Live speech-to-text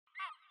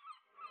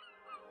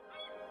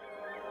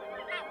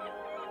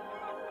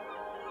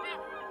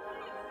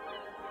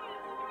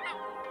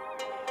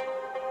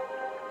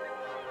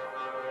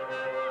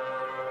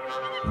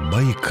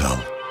Байкал.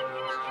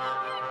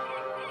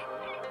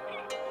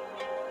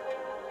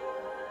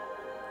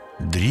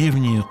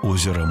 Древнее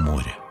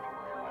озеро-море.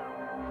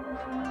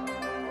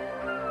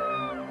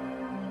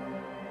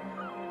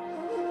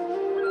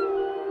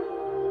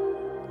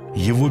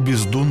 Его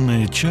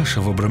бездонная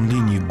чаша в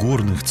обрамлении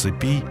горных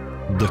цепей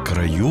до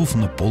краев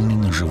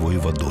наполнена живой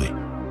водой.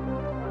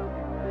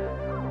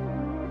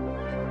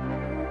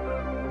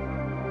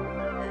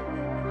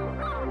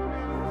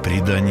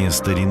 Предания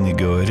старины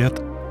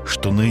говорят,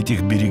 что на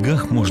этих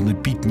берегах можно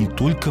пить не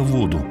только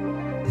воду,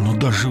 но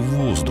даже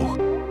воздух,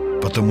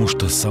 потому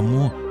что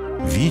само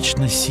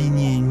вечно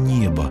синее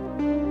небо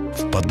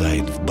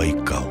впадает в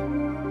Байкал.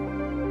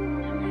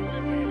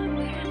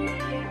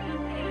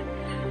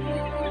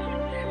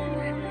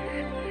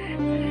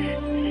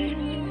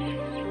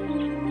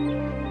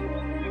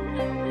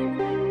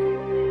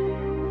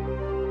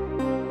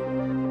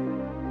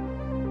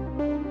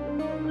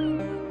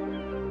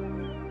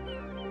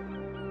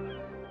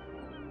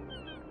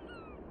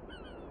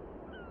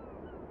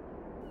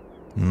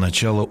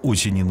 Начало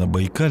осени на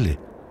Байкале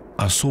 –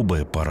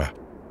 особая пора.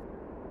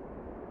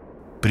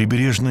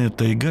 Прибрежная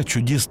тайга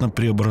чудесно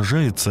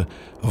преображается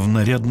в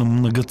нарядном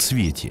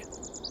многоцветии.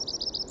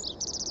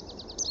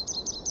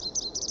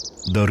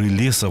 Дары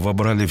леса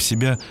вобрали в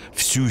себя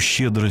всю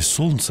щедрость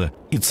солнца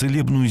и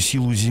целебную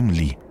силу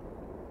земли.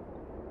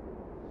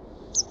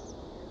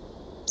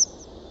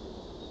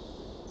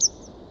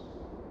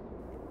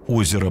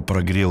 Озеро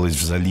прогрелось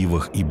в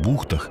заливах и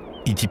бухтах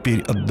и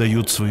теперь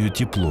отдает свое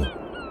тепло.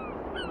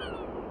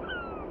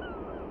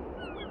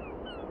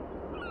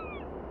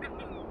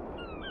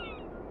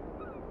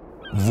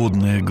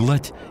 Водная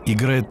гладь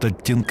играет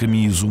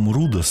оттенками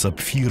изумруда,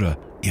 сапфира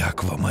и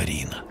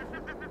аквамарина.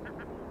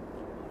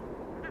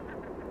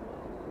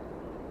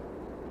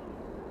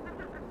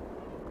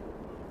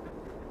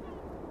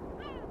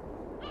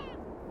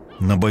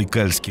 На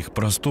байкальских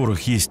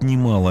просторах есть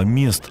немало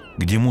мест,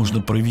 где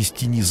можно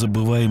провести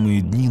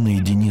незабываемые дни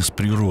наедине с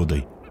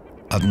природой.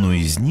 Одно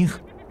из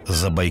них –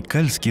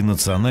 Забайкальский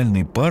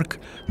национальный парк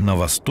на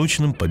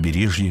восточном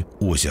побережье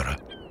озера.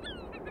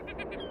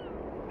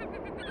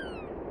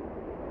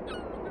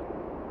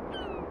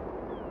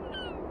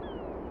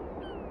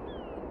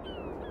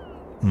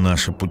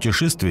 Наше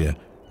путешествие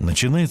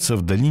начинается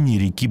в долине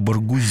реки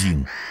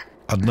Баргузин,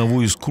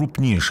 одного из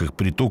крупнейших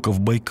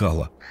притоков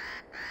Байкала.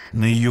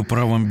 На ее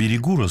правом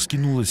берегу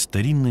раскинулось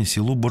старинное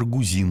село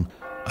Баргузин,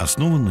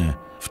 основанное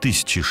в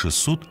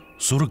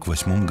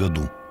 1648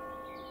 году.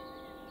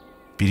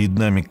 Перед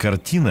нами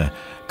картина,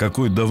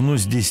 какой давно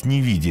здесь не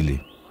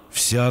видели.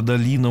 Вся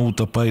долина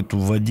утопает в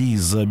воде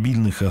из-за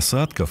обильных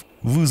осадков,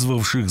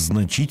 вызвавших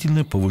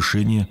значительное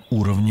повышение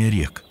уровня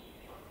рек.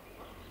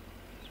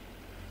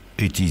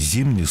 Эти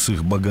земли с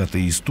их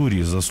богатой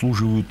историей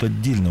заслуживают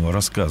отдельного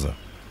рассказа.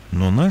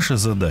 Но наша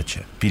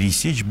задача –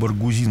 пересечь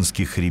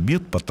Баргузинский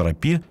хребет по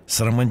тропе с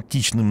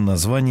романтичным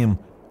названием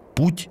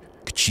 «Путь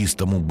к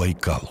чистому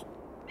Байкалу».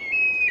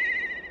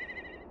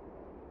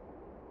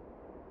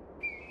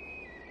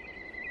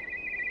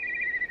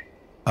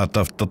 От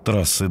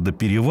автотрассы до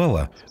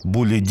перевала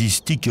более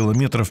 10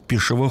 километров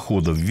пешего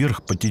хода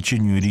вверх по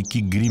течению реки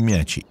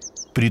Гремячей,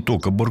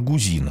 притока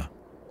Баргузина.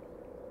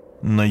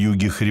 На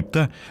юге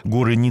хребта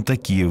горы не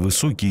такие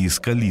высокие и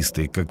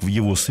скалистые, как в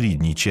его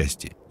средней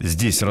части.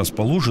 Здесь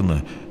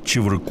расположено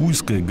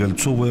Чивыркуйское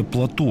гольцовое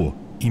плато,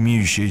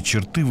 имеющее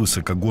черты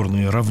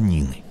высокогорной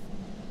равнины.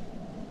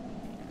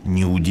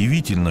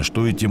 Неудивительно,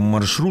 что этим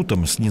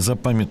маршрутом с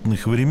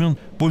незапамятных времен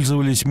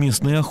пользовались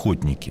местные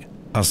охотники,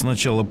 а с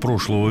начала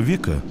прошлого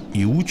века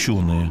и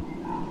ученые.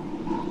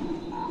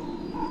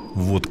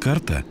 Вот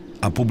карта,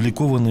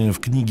 опубликованная в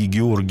книге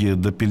Георгия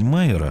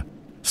Доппельмайера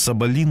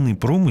 «Соболиный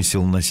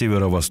промысел на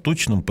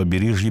северо-восточном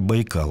побережье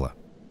Байкала».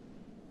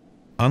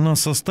 Она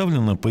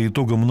составлена по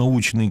итогам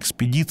научной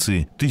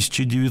экспедиции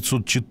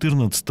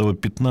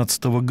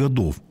 1914-15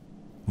 годов,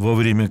 во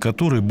время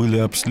которой были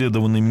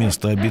обследованы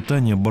места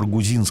обитания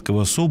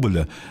баргузинского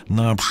соболя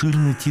на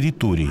обширной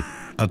территории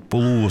от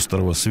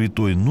полуострова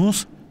Святой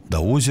Нос до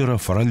озера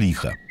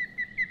Фролиха.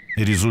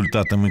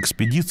 Результатом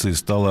экспедиции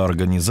стала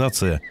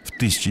организация в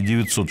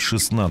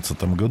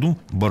 1916 году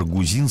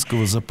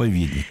Баргузинского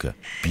заповедника,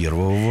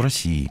 первого в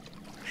России.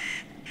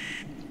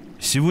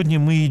 Сегодня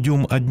мы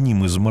идем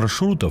одним из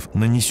маршрутов,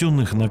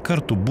 нанесенных на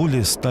карту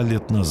более 100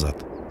 лет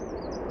назад.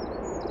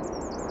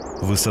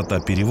 Высота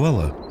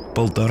перевала –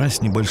 1,5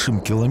 с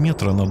небольшим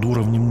километра над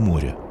уровнем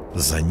моря.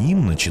 За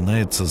ним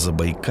начинается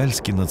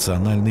Забайкальский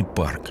национальный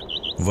парк,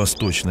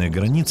 восточная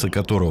граница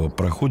которого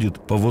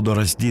проходит по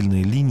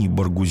водораздельной линии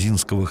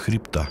Баргузинского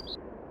хребта.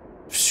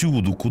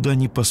 Всюду, куда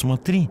ни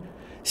посмотри,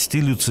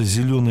 стелются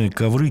зеленые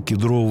ковры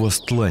кедрового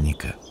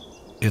стланника.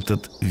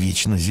 Этот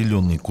вечно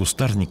зеленый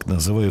кустарник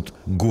называют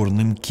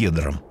горным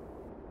кедром.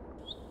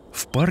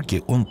 В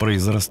парке он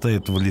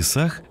произрастает в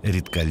лесах,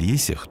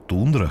 редколесьях,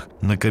 тундрах,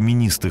 на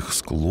каменистых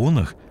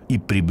склонах и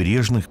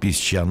прибрежных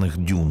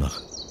песчаных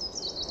дюнах.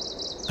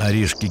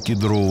 Орешки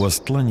кедрового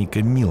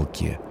стланника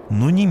мелкие,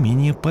 но не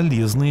менее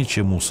полезные,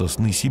 чем у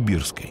сосны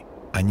сибирской.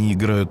 Они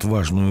играют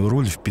важную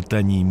роль в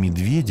питании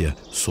медведя,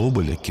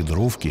 соболя,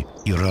 кедровки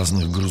и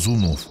разных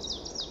грызунов.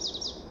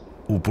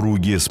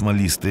 Упругие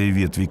смолистые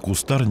ветви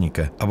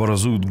кустарника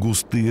образуют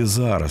густые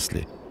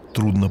заросли,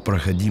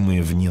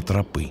 труднопроходимые вне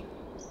тропы.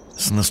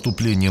 С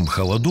наступлением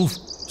холодов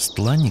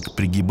стланник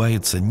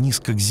пригибается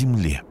низко к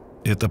земле.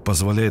 Это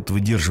позволяет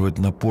выдерживать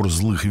напор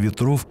злых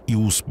ветров и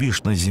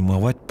успешно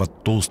зимовать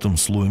под толстым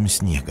слоем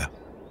снега.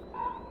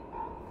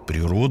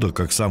 Природа,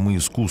 как самый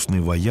искусный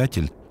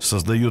ваятель,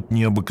 создает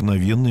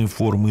необыкновенные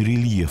формы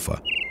рельефа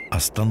 –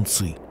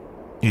 останцы.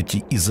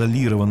 Эти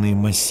изолированные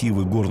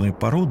массивы горной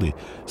породы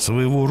 –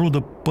 своего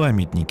рода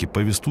памятники,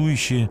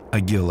 повествующие о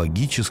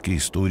геологической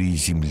истории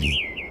Земли.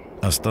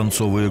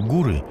 Останцовые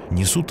горы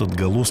несут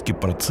отголоски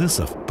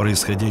процессов,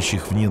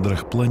 происходящих в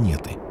недрах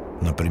планеты,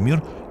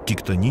 например,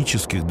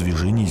 тектонических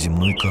движений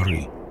земной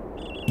коры.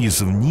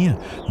 Извне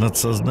над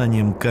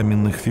созданием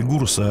каменных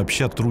фигур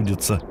сообща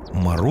трудятся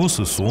мороз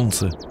и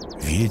солнце,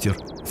 ветер,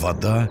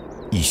 вода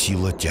и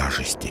сила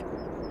тяжести.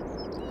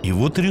 И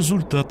вот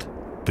результат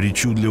 –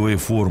 причудливой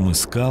формы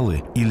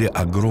скалы или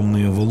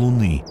огромные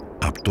валуны,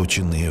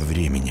 обточенные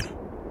временем.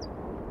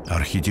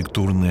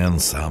 Архитектурные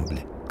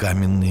ансамбли,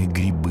 каменные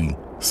грибы,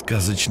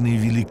 сказочные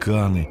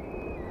великаны.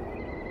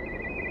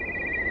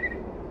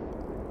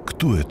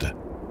 Кто это?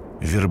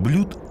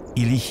 Верблюд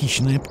или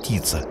хищная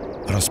птица,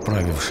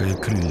 расправившая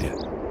крылья?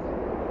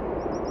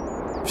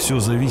 Все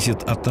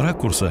зависит от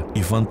ракурса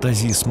и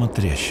фантазии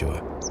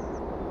смотрящего.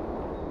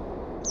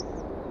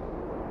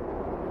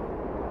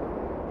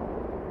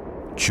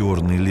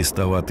 Черный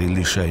листоватый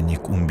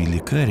лишайник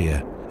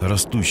умбиликария,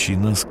 растущий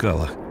на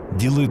скалах,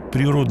 делает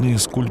природные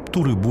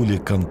скульптуры более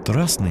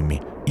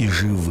контрастными и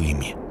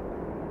живыми.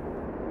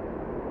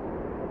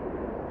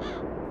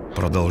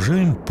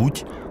 Продолжаем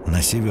путь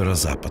на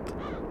северо-запад.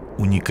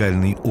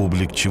 Уникальный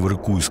облик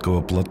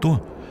Чивыркуйского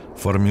плато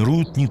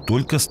формируют не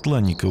только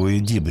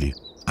стланниковые дебри.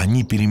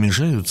 Они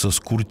перемежаются с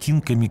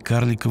куртинками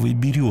карликовой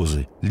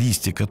березы,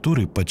 листья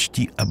которой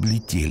почти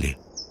облетели.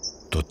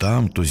 То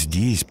там, то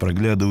здесь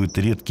проглядывают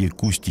редкие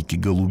кустики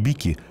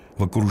голубики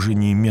в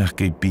окружении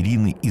мягкой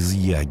перины из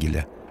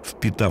ягеля,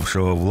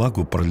 впитавшего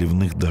влагу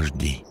проливных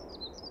дождей.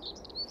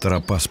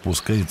 Тропа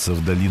спускается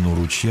в долину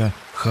ручья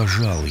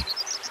Хожалый.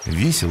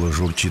 Весело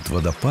журчит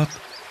водопад,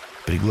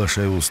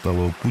 приглашая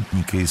усталого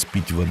путника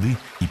испить воды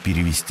и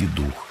перевести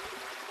дух.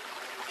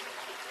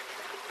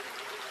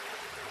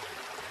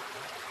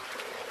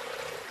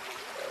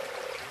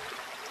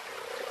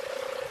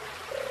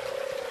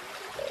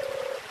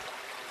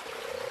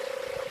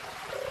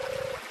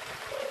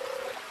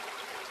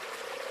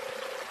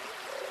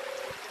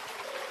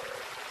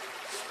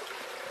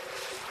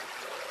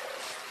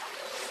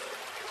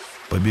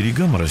 По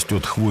берегам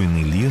растет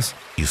хвойный лес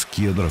из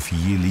кедров,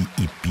 елей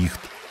и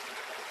пихт.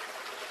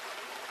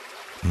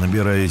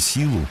 Набирая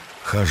силу,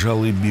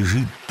 Хожалый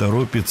бежит,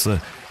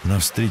 торопится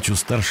навстречу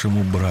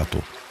старшему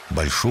брату,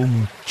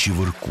 Большому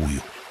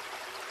Чивыркую.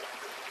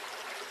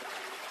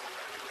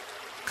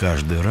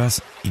 Каждый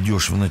раз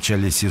идешь в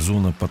начале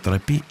сезона по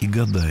тропе и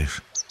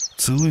гадаешь,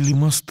 целы ли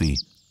мосты,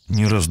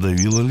 не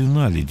раздавило ли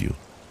наледью,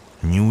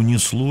 не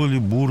унесло ли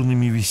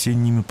бурными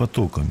весенними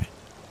потоками.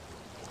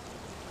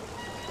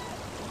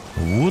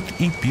 Вот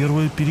и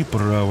первая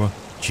переправа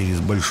через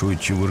Большой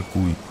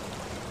Чивыркуй.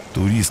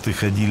 Туристы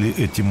ходили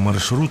этим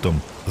маршрутом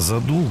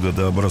задолго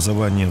до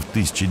образования в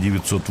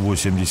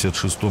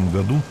 1986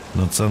 году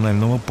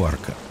национального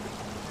парка.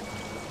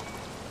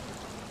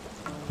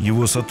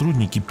 Его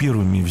сотрудники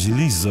первыми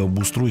взялись за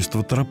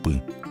обустройство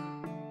тропы.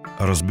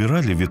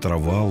 Разбирали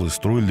ветровалы,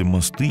 строили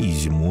мосты и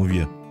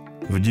зимовья.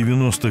 В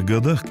 90-х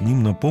годах к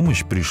ним на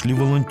помощь пришли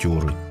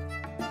волонтеры.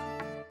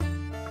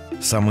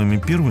 Самыми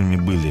первыми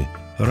были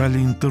Ралли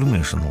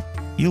Интернешнл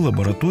и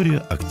лаборатория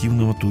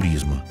активного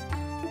туризма.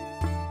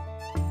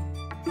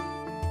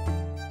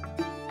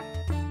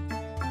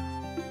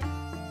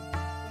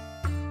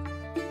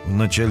 В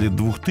начале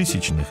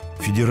 2000-х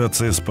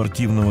Федерация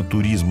спортивного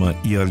туризма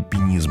и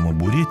альпинизма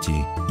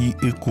Бурятии и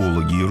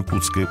экологи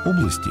Иркутской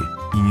области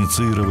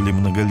инициировали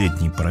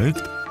многолетний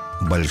проект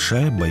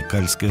 «Большая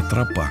Байкальская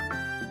тропа».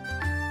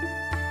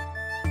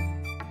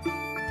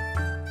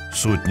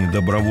 Сотни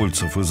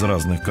добровольцев из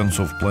разных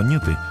концов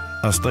планеты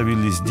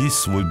оставили здесь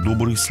свой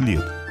добрый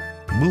след.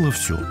 Было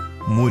все: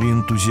 море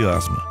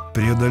энтузиазма,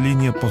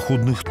 преодоление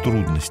походных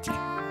трудностей,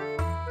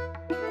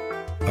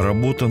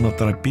 работа на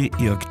тропе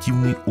и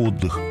активный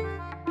отдых,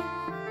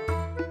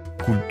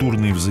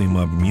 культурный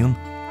взаимообмен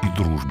и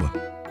дружба.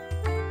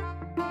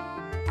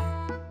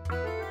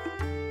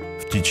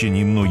 В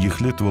течение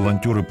многих лет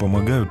волонтеры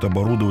помогают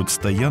оборудовать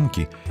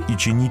стоянки и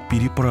чинить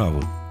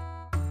переправы,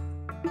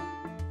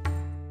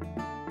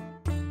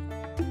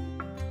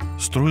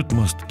 строят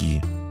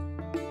мостки,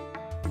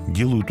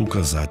 делают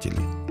указатели.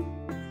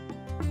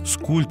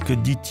 Сколько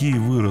детей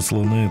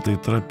выросло на этой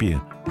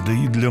тропе, да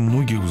и для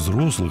многих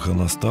взрослых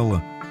она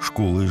стала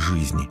школой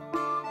жизни.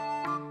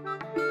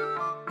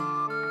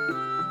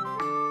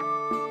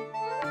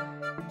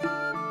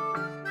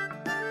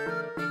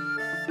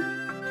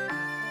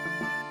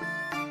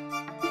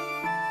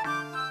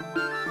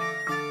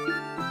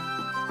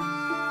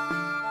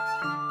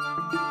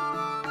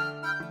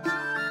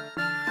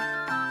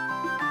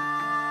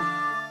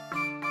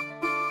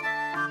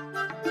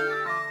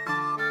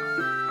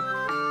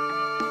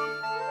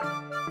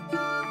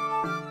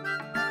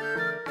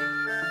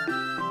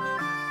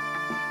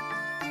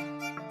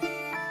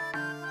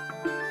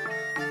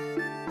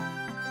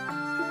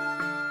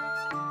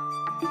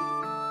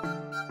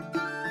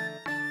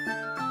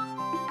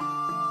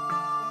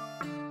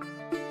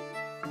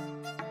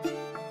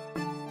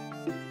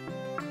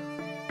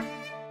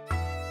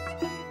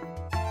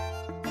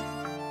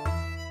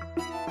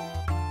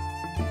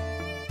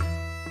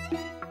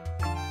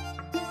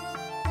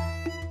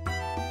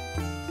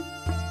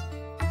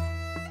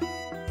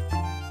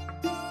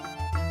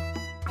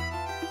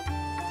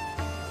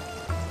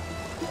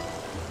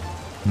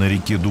 На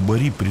реке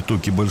Дубари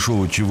притоки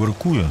Большого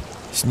Чивыркуя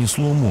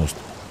снесло мост,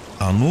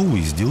 а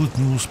новый сделать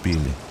не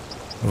успели.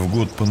 В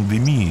год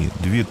пандемии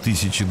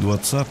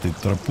 2020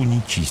 тропу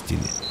не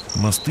чистили,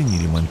 мосты не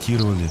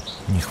ремонтировали,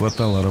 не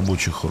хватало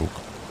рабочих рук.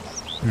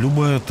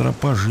 Любая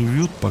тропа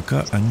живет,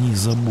 пока о ней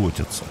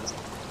заботятся.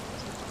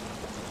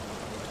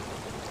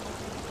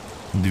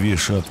 Две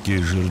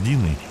шаткие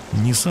жердины –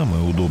 не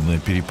самая удобная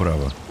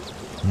переправа,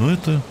 но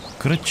это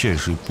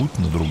кратчайший путь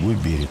на другой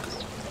берег.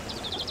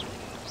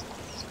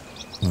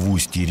 В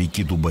устье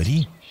реки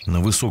Дубари на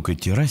высокой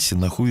террасе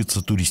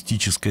находится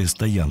туристическая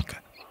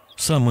стоянка,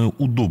 самая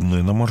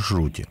удобная на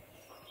маршруте.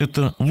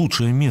 Это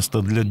лучшее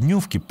место для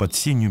дневки под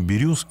сенью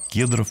берез,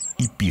 кедров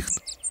и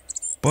пихт.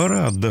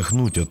 Пора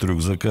отдохнуть от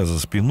рюкзака за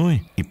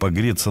спиной и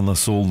погреться на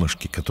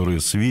солнышке, которое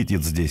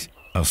светит здесь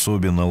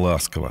особенно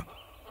ласково.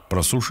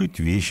 Просушить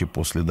вещи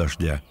после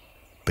дождя,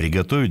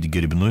 приготовить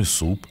грибной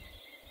суп,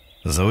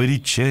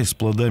 заварить чай с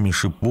плодами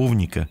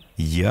шиповника,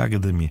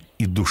 ягодами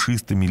и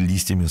душистыми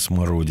листьями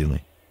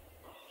смородины.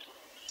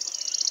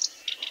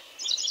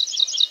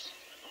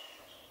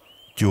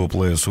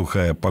 Теплая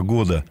сухая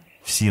погода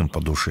всем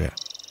по душе.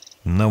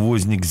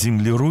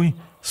 Навозник-землерой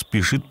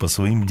спешит по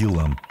своим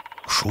делам.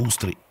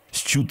 Шустрый, с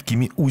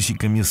чуткими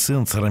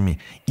усиками-сенсорами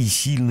и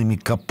сильными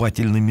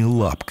копательными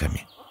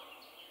лапками.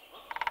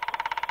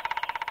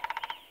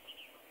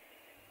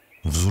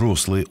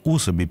 Взрослые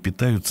особи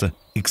питаются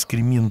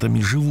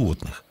экскрементами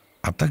животных,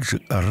 а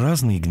также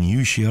разной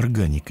гниющей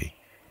органикой.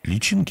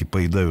 Личинки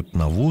поедают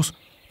навоз,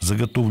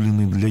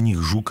 заготовленный для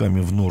них жуками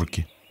в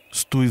норке.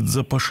 Стоит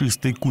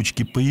запашистой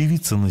кучке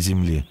появиться на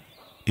земле,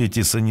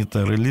 эти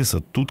санитары леса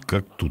тут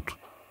как тут.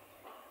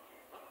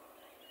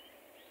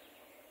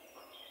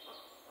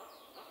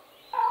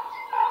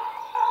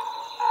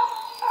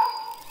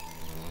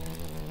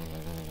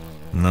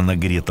 На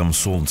нагретом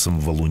солнцем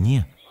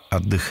валуне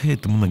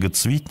отдыхает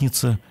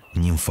многоцветница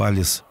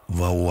нимфалис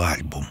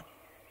вауальбум.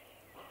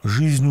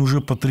 Жизнь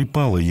уже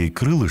потрепала ей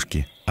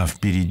крылышки, а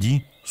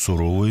впереди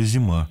суровая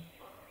зима.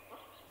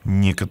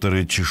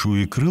 Некоторые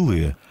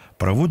чешуекрылые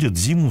проводят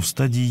зиму в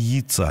стадии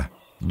яйца,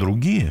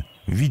 другие –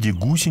 в виде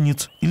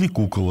гусениц или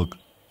куколок,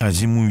 а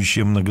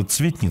зимующие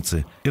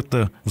многоцветницы –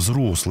 это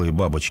взрослые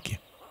бабочки.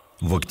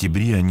 В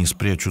октябре они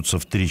спрячутся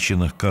в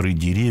трещинах коры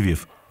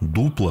деревьев,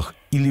 дуплах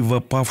или в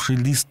опавшей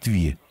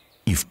листве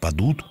и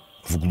впадут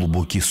в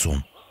глубокий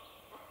сон.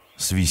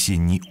 С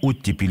весенней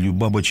оттепелью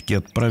бабочки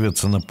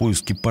отправятся на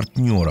поиски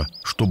партнера,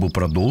 чтобы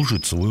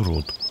продолжить свой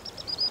род.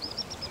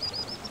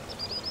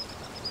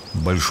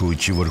 Большой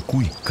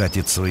Чивыркуй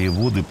катит свои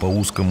воды по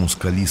узкому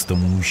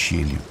скалистому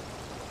ущелью.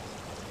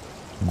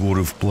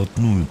 Горы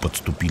вплотную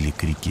подступили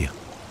к реке.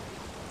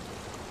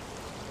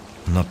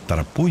 Над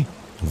тропой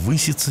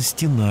высится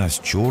стена с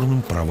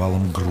черным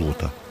провалом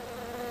грота.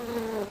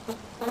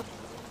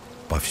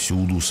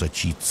 Повсюду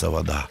сочится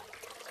вода.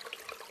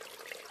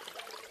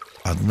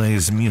 Одна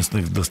из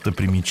местных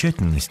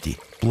достопримечательностей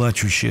 –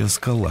 плачущая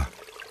скала.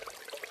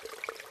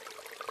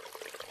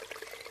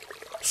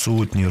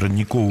 Сотни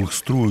родниковых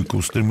струек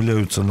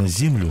устремляются на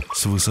землю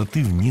с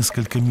высоты в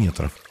несколько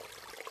метров.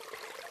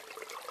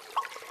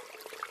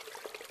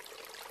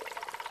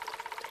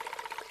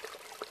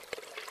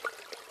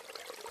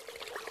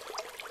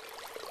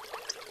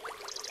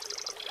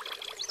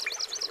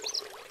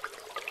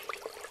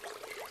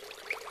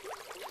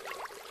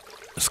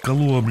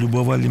 Скалу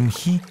облюбовали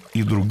мхи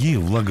и другие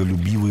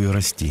влаголюбивые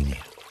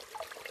растения.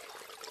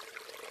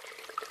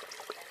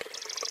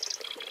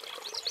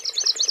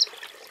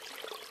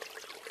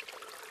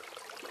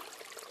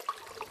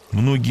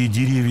 Многие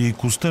деревья и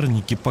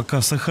кустарники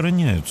пока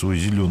сохраняют свой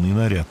зеленый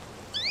наряд.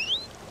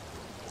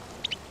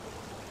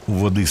 У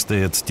воды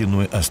стоят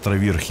стеной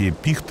островерхие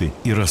пихты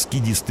и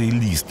раскидистые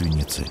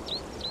лиственницы.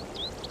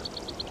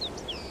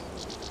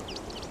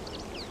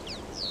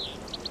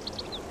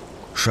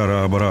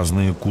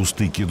 Шарообразные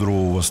кусты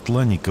кедрового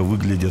стланника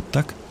выглядят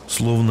так,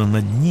 словно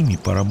над ними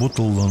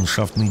поработал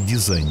ландшафтный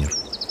дизайнер.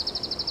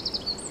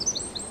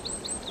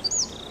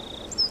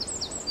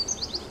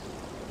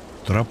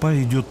 Тропа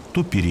идет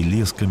то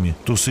перелесками,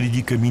 то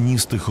среди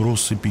каменистых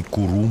россыпей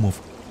курумов.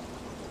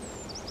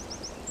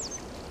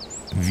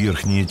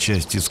 Верхние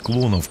части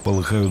склонов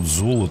полыхают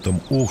золотом,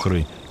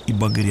 охрой и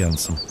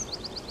багрянцем.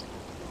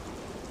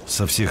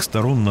 Со всех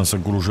сторон нас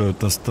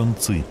окружают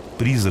останцы,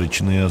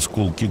 призрачные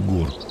осколки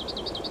гор.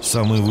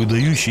 Самый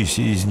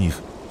выдающийся из них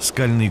 –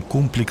 скальный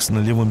комплекс на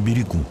левом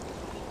берегу.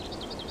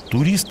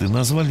 Туристы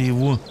назвали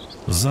его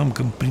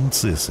замком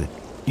принцессы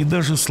и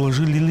даже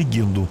сложили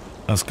легенду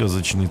о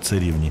сказочной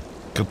царевне,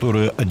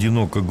 которая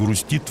одиноко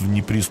грустит в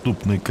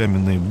неприступной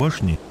каменной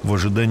башне в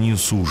ожидании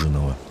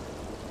суженого.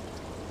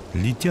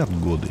 Летят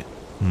годы,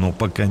 но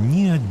пока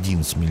ни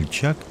один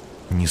смельчак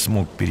не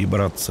смог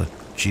перебраться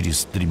через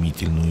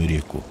стремительную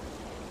реку.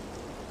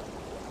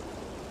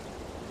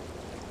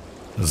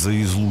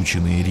 За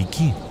излученные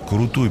реки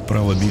крутой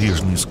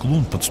правобережный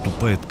склон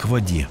подступает к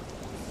воде.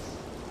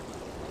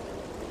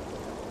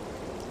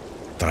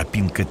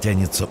 Тропинка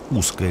тянется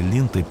узкой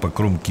лентой по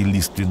кромке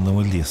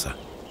лиственного леса.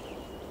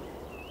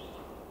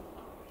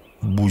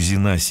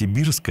 Бузина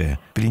сибирская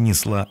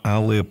принесла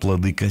алые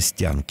плоды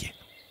костянки.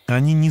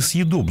 Они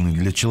несъедобны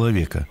для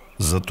человека,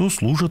 зато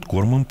служат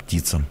кормом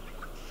птицам.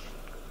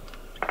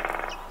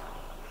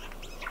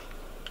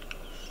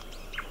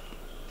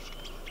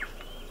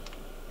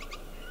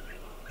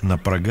 На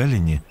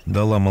прогалине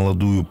дала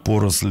молодую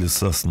поросль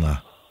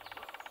сосна.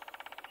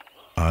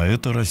 А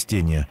это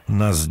растение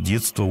нас с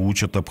детства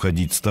учат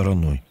обходить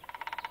стороной.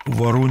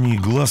 Вороний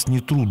глаз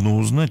нетрудно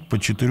узнать по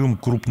 4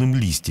 крупным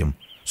листьям,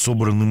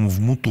 собранным в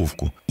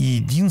мутовку, и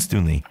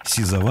единственной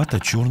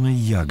сизовато-черной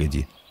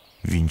ягоде,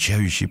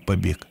 венчающей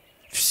побег.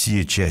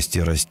 Все части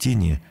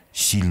растения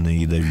сильно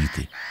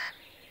ядовиты.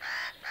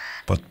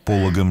 Под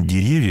пологом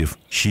деревьев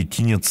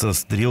щетинятся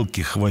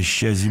стрелки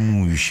хвоща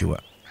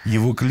зимующего.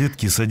 Его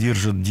клетки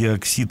содержат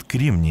диоксид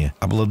кремния,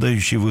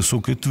 обладающий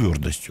высокой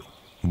твердостью.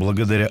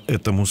 Благодаря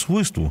этому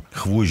свойству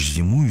хвощ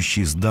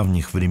зимующий с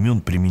давних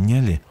времен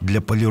применяли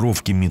для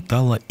полировки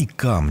металла и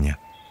камня,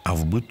 а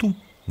в быту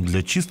 –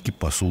 для чистки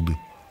посуды.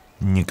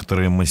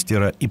 Некоторые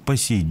мастера и по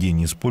сей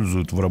день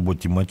используют в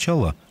работе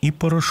мочало и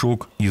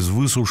порошок из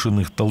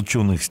высушенных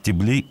толченых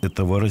стеблей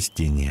этого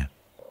растения.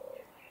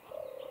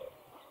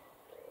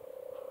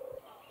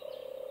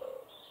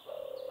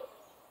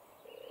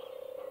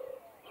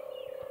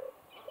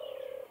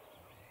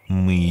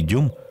 Мы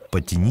идем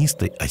по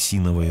тенистой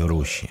осиновой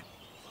роще.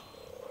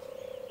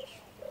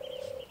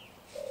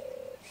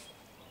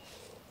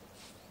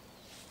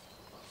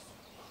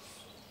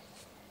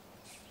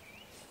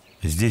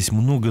 Здесь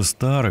много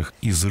старых,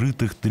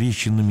 изрытых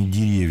трещинами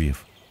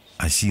деревьев.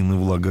 Осины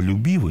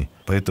влаголюбивы,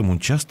 поэтому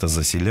часто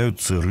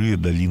заселяют сырые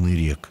долины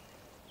рек.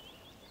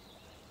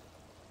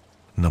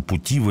 На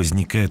пути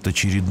возникает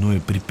очередное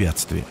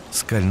препятствие –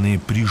 скальные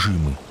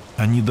прижимы.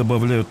 Они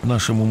добавляют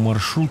нашему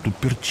маршруту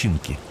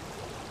перчинки.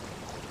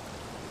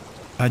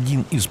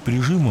 Один из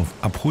прижимов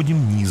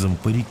обходим низом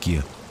по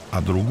реке,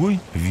 а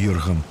другой –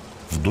 верхом,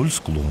 вдоль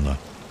склона.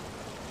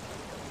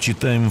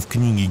 Читаем в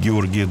книге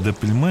Георгия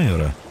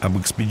Доппельмайера об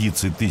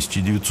экспедиции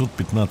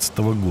 1915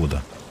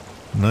 года.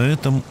 На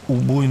этом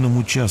убойном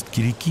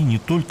участке реки не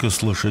только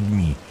с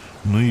лошадьми,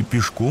 но и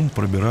пешком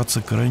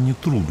пробираться крайне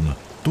трудно.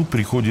 То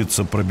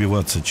приходится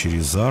пробиваться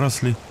через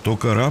заросли, то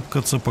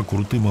карабкаться по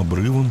крутым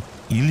обрывам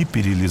или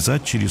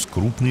перелезать через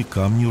крупные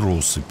камни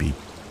россыпей.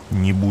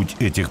 Не будь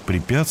этих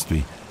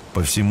препятствий,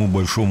 по всему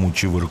Большому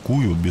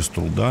Чивыркую без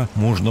труда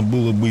можно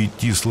было бы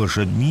идти с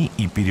лошадьми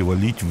и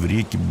перевалить в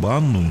реки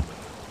Банную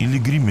или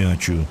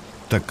Гремячую,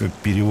 так как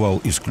перевал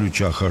из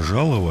Ключа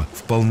Хожалова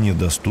вполне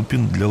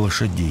доступен для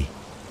лошадей.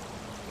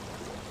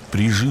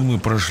 Прижимы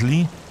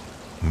прошли,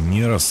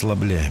 не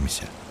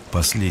расслабляемся.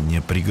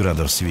 Последняя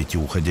преграда в свете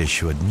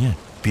уходящего дня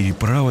 –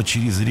 переправа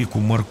через реку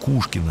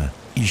Маркушкина,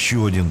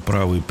 еще один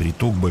правый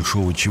приток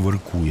Большого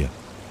Чивыркуя.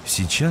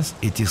 Сейчас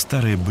эти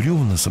старые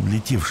бревна с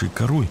облетевшей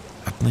корой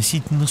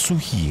относительно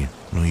сухие,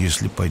 но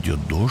если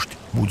пойдет дождь,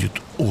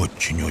 будет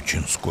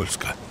очень-очень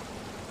скользко.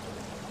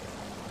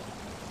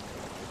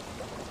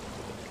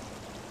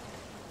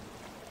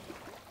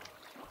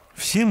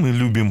 Все мы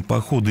любим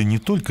походы не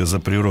только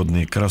за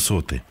природные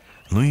красоты,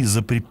 но и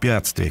за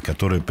препятствия,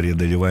 которые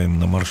преодолеваем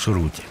на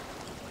маршруте.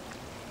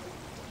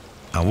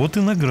 А вот и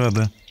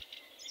награда.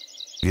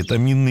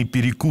 Витаминный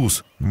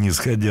перекус, не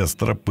сходя с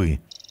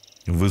тропы.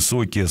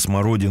 Высокие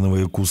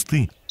смородиновые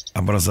кусты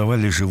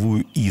образовали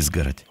живую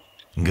изгородь.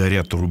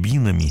 Горят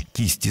рубинами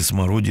кисти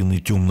смородины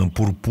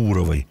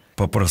темно-пурпуровой,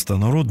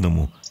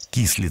 по-простонародному –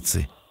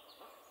 кислицы.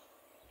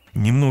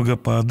 Немного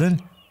поодаль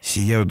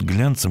сияют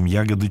глянцем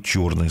ягоды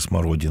черной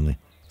смородины.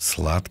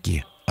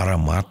 Сладкие,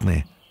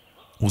 ароматные.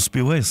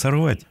 Успевай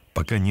сорвать,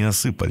 пока не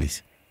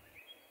осыпались.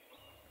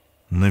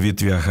 На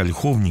ветвях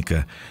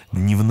ольховника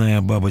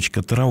дневная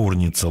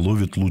бабочка-траурница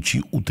ловит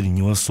лучи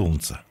утреннего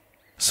солнца.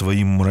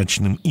 Своим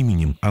мрачным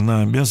именем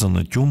она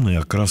обязана темной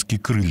окраске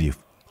крыльев.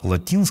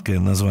 Латинское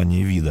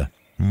название вида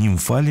 –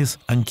 нимфалис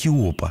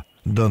антиопа,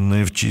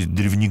 данное в честь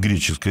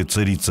древнегреческой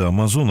царицы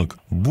амазонок,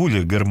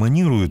 более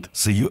гармонирует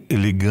с ее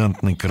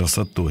элегантной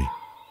красотой.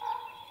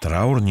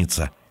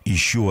 Траурница –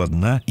 еще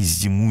одна из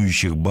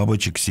зимующих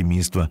бабочек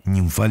семейства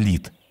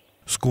нимфалид.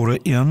 Скоро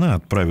и она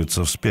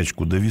отправится в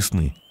спячку до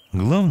весны.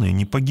 Главное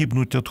не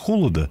погибнуть от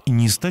холода и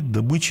не стать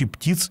добычей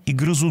птиц и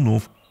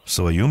грызунов в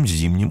своем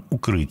зимнем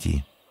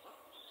укрытии.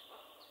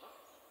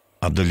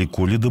 «А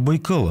далеко ли до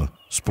Байкала?»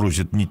 –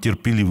 спросит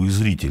нетерпеливый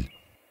зритель.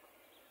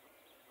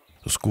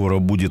 Скоро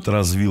будет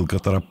развилка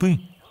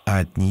тропы, а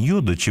от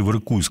нее до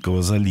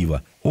Чивыркуйского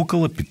залива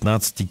около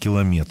 15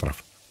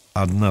 километров.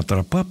 Одна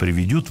тропа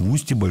приведет в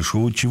устье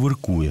Большого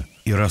Чивыркуя,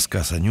 и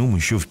рассказ о нем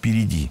еще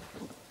впереди.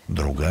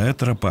 Другая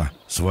тропа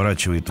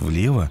сворачивает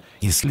влево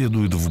и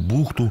следует в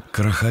бухту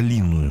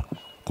Крахалинную,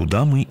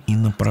 куда мы и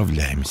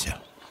направляемся.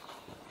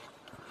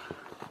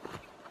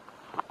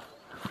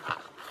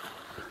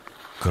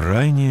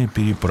 Крайняя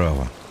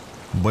переправа.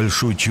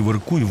 Большой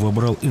Чивыркуй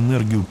вобрал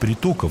энергию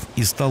притоков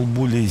и стал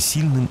более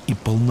сильным и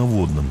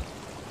полноводным.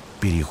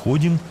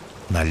 Переходим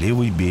на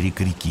левый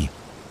берег реки.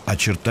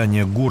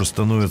 Очертания гор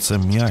становятся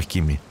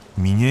мягкими,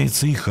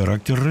 меняется и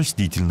характер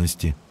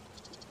растительности.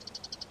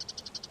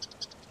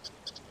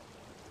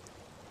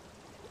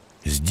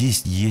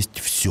 Здесь есть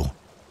все: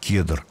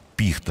 кедр,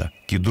 пихта,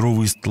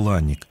 кедровый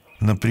стланник.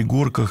 На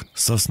пригорках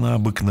сосна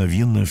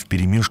обыкновенная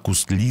вперемешку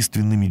с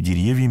лиственными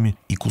деревьями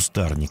и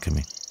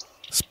кустарниками.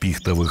 С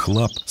пихтовых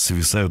лап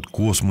свисают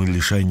космы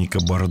лишайника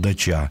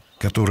бородача,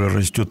 который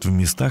растет в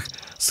местах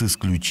с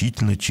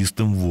исключительно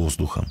чистым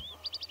воздухом.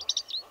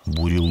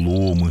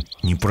 Буреломы,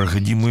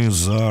 непроходимые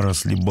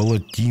заросли,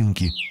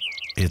 болотинки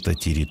 – это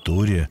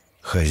территория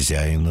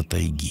хозяина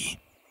тайги.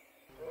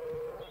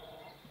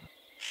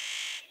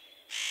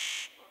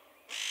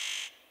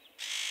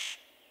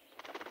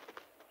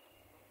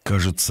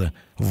 Кажется,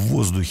 в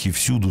воздухе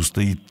всюду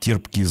стоит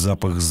терпкий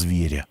запах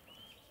зверя.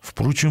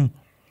 Впрочем,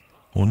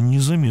 он не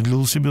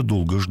замедлил себя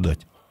долго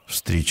ждать.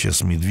 Встреча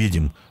с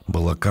медведем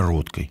была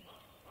короткой.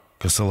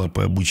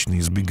 Косолапые обычно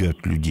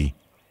избегают людей,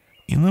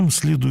 и нам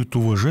следует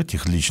уважать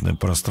их личное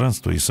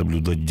пространство и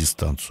соблюдать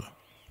дистанцию.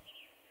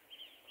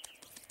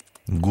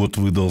 Год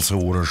выдался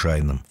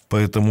урожайным,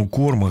 поэтому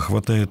корма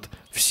хватает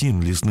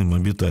всем лесным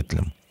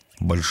обитателям,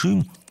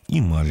 большим и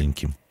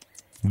маленьким.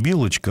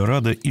 Белочка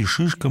рада и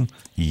шишкам,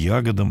 и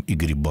ягодам, и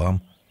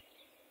грибам.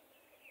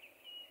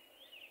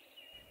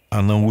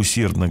 Она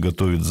усердно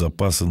готовит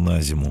запасы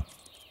на зиму.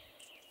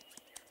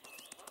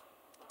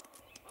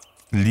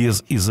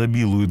 Лес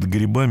изобилует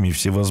грибами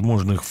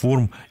всевозможных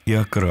форм и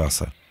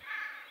окраса.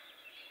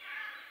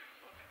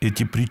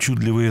 Эти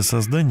причудливые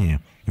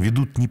создания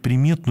ведут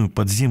неприметную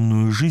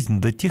подземную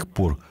жизнь до тех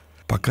пор,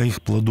 пока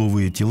их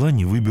плодовые тела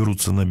не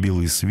выберутся на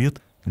белый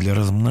свет для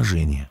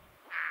размножения.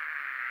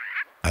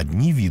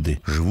 Одни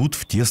виды живут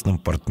в тесном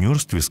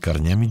партнерстве с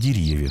корнями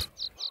деревьев.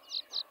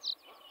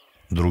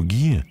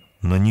 Другие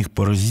на них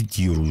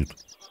паразитируют.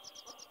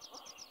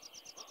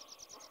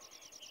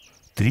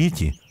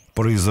 Третьи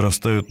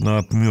произрастают на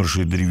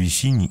отмершей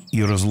древесине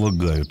и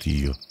разлагают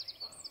ее.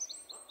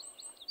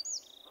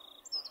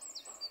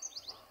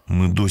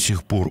 Мы до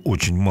сих пор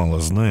очень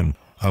мало знаем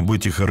об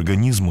этих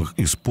организмах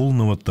из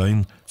полного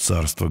тайн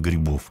царства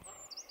грибов.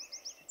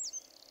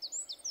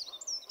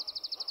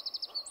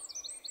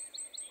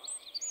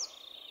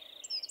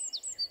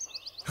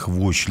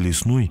 Хвощ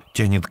лесной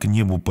тянет к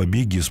небу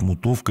побеги с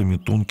мутовками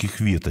тонких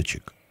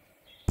веточек.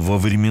 Во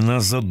времена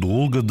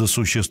задолго до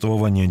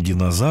существования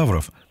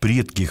динозавров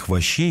предки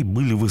хвощей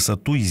были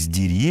высотой с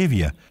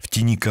деревья, в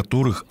тени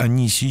которых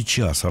они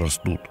сейчас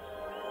растут.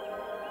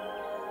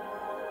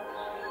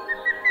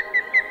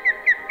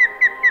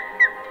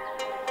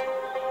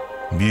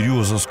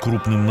 Береза с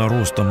крупным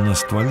наростом на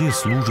стволе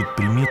служит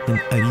приметным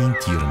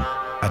ориентиром.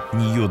 От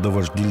нее до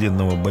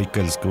вожделенного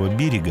Байкальского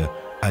берега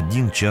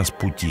 1 час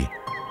пути.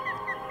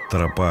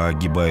 Тропа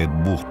огибает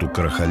бухту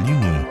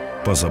Крахалиную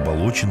по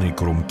заболоченной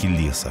кромке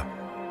леса.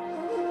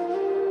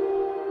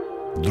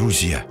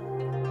 Друзья,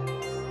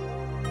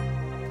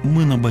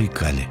 мы на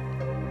Байкале,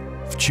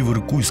 в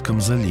Чивыркуйском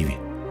заливе.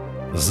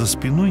 За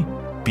спиной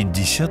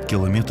 50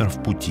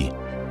 километров пути.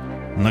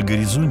 На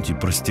горизонте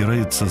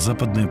простирается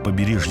западное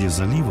побережье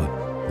залива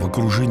в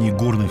окружении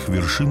горных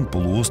вершин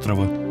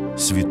полуострова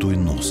Святой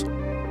Нос.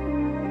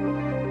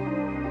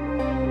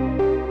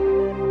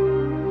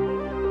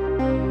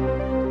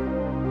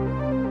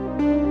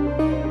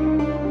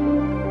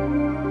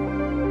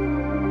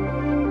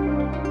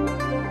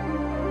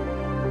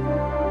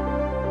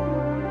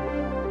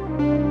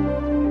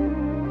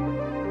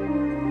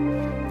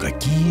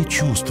 Какие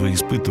чувства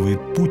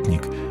испытывает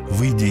путник,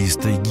 выйдя из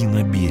тайги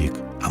на берег,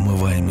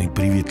 омываемый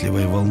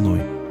приветливой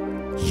волной?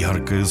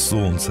 Яркое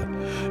солнце,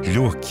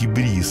 легкий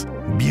бриз,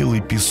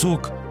 белый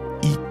песок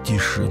и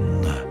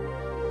тишина.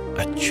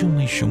 О чем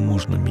еще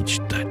можно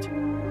мечтать?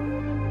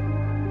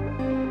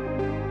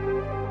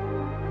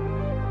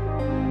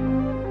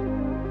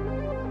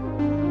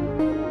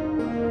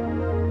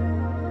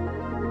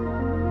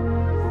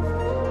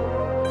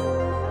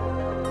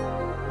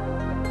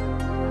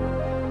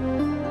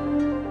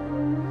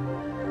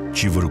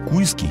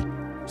 Чивыркуйский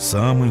 –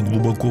 самый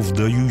глубоко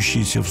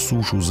вдающийся в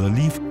сушу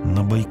залив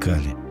на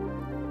Байкале.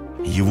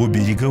 Его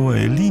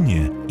береговая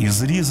линия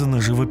изрезана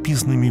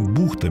живописными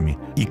бухтами,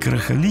 и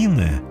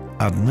Крахалиная –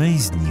 одна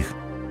из них.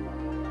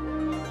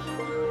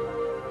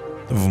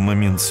 В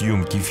момент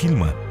съемки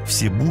фильма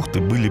все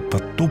бухты были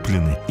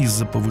подтоплены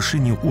из-за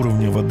повышения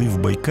уровня воды в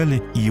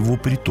Байкале и его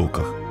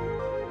притоках.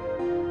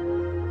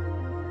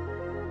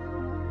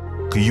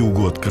 К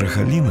югу от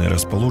Крахалины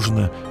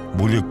расположена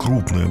более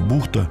крупная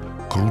бухта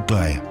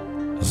Крутая.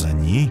 За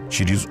ней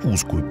через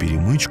узкую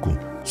перемычку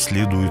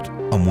следует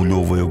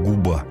Амулевая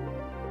губа.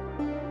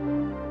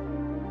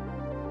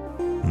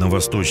 На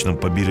восточном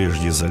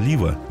побережье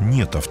залива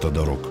нет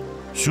автодорог.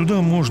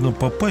 Сюда можно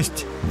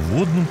попасть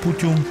водным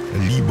путем,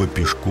 либо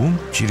пешком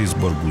через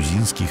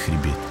Баргузинский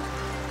хребет.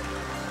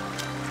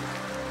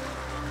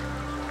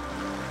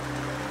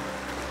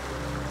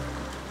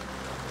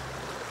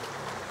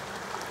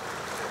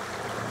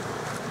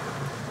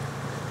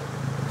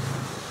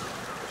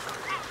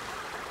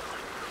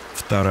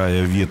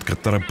 Вторая ветка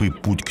тропы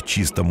 «Путь к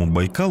чистому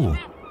Байкалу»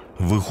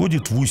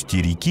 выходит в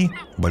устье реки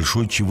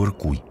Большой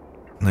Чивыркуй.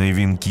 На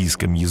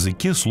эвенкийском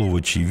языке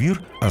слово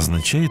 «чивир»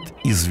 означает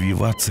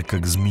 «извиваться,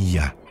 как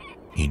змея».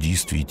 И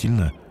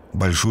действительно,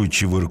 Большой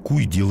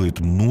Чивыркуй делает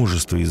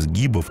множество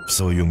изгибов в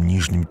своем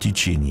нижнем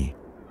течении.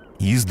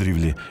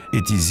 Издревле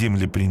эти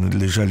земли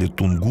принадлежали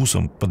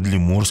тунгусам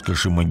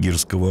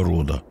подлиморско-шимагирского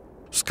рода.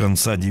 С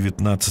конца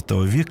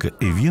XIX века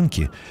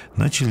эвенки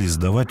начали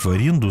сдавать в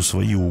аренду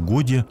свои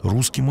угодья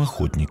русским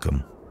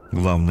охотникам.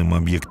 Главным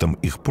объектом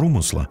их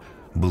промысла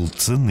был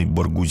ценный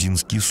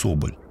баргузинский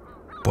соболь.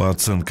 По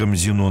оценкам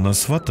Зенона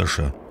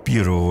Сваташа,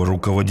 первого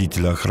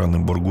руководителя охраны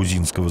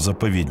Баргузинского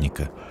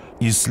заповедника,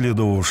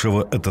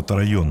 исследовавшего этот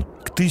район,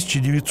 к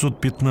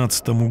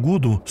 1915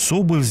 году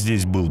соболь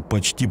здесь был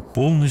почти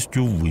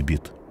полностью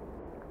выбит.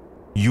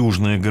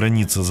 Южная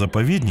граница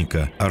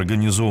заповедника,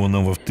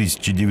 организованного в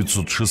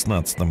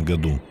 1916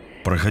 году,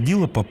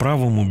 проходила по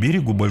правому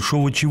берегу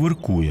Большого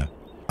Чивыркуя,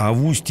 а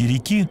в устье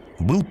реки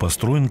был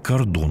построен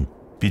кордон.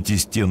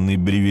 Пятистенный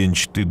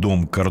бревенчатый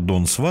дом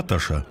кордон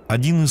Сваташа –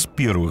 один из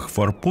первых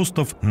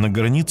форпостов на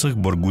границах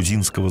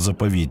Баргузинского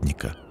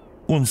заповедника.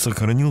 Он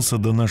сохранился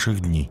до наших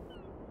дней.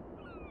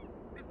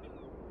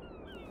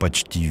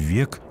 Почти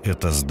век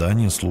это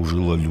здание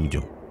служило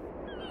людям.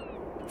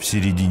 В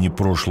середине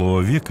прошлого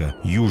века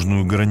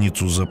южную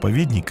границу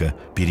заповедника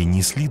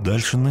перенесли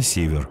дальше на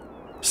север.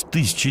 С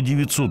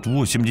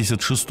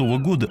 1986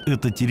 года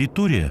эта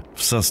территория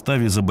в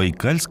составе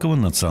Забайкальского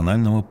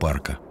национального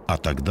парка. А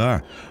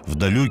тогда, в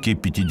далекие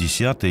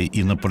 50-е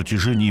и на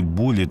протяжении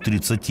более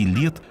 30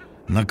 лет,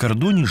 на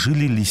кордоне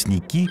жили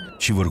лесники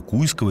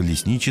Чивыркуйского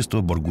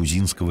лесничества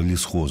Баргузинского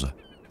лесхоза.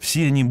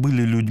 Все они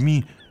были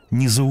людьми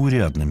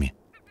незаурядными,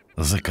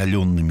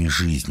 закаленными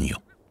жизнью.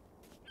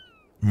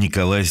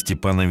 Николай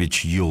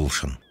Степанович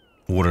Ёлшин,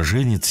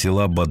 уроженец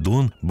села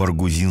Бадон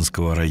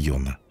Баргузинского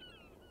района.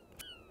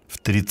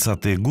 В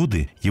 30-е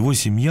годы его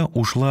семья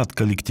ушла от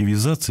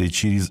коллективизации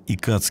через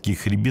Икатский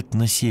хребет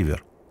на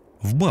север,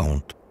 в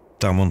Баунт.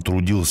 Там он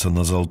трудился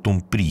на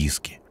золотом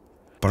прииске.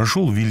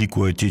 Прошел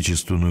Великую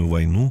Отечественную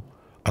войну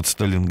от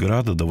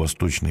Сталинграда до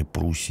Восточной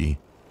Пруссии.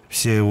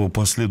 Вся его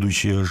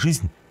последующая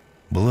жизнь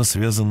была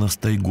связана с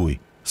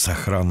тайгой, с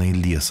охраной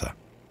леса.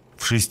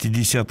 В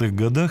 60-х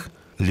годах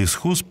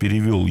лесхоз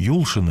перевел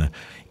Ёлшина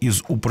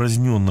из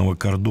упраздненного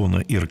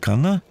кордона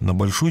Иркана на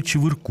Большой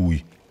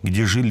Чивыркуй,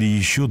 где жили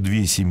еще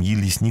 2 семьи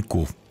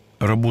лесников.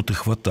 Работы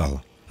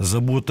хватало.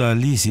 Забота о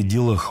лесе –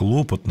 дело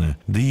хлопотное,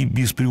 да и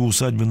без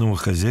приусадебного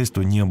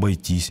хозяйства не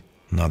обойтись.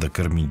 Надо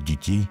кормить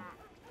детей.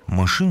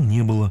 Машин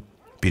не было.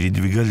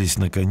 Передвигались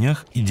на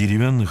конях и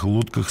деревянных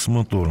лодках с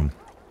мотором.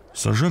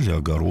 Сажали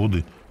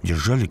огороды,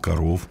 держали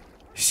коров.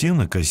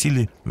 Сено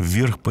косили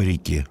вверх по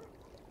реке.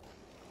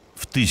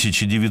 В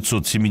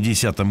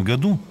 1970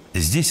 году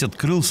здесь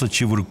открылся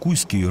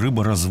Чивыркуйский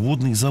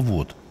рыборазводный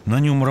завод. На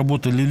нем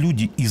работали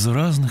люди из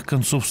разных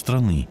концов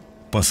страны.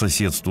 По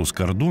соседству с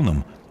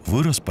кордоном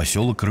вырос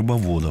поселок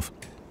рыбоводов.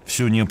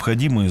 Все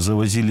необходимое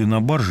завозили на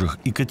баржах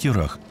и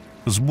катерах.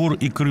 Сбор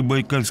икры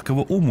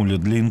байкальского омуля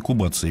для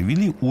инкубации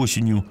вели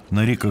осенью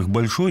на реках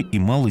Большой и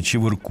Малый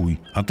Чивыркуй,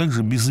 а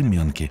также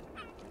Безымянки.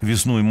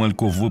 Весной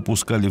мальков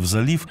выпускали в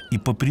залив и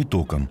по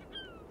притокам.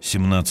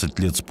 17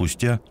 лет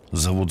спустя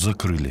завод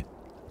закрыли,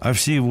 а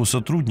все его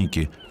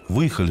сотрудники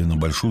выехали на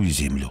Большую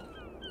Землю.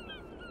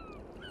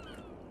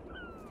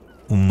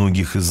 У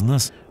многих из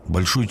нас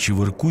Большой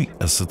Чивыркуй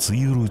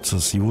ассоциируется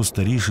с его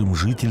старейшим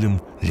жителем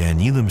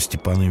Леонидом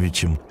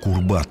Степановичем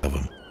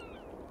Курбатовым.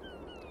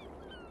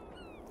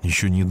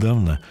 Еще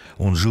недавно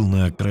он жил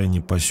на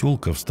окраине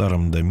поселка в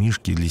старом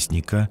домишке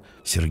лесника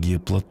Сергея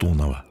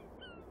Платонова.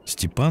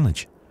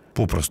 Степаныч,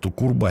 попросту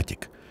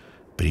Курбатик,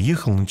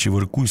 приехал на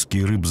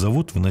Чивыркуйский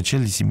рыбзавод в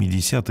начале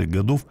 70-х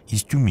годов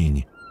из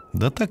Тюмени,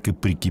 да так и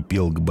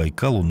прикипел к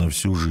Байкалу на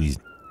всю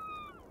жизнь.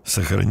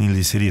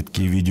 Сохранились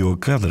редкие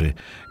видеокадры,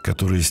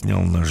 которые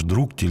снял наш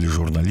друг,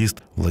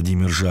 тележурналист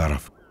Владимир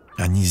Жаров.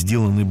 Они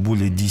сделаны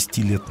более 10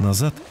 лет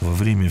назад во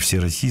время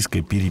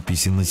всероссийской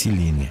переписи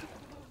населения.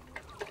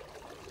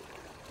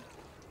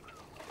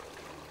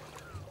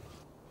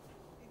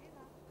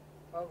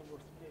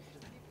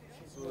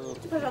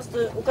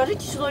 Пожалуйста,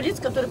 укажите число лиц,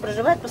 которые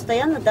проживают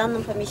постоянно в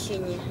данном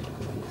помещении.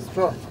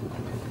 100.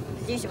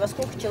 Здесь во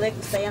сколько человек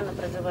постоянно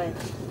проживает?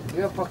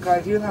 Я пока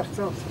один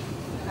остался.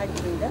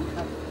 Один, да?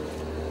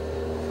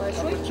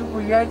 Большой? Почему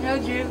я не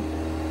один?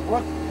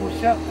 Вот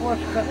Муся,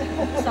 кошка.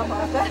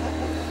 Собака.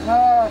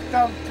 А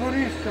там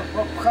туристов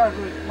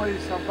обхаживают мои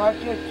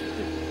собаки.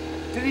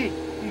 3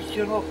 из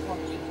щенок вам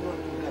 4.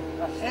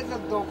 А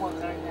этот дом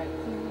охраняет.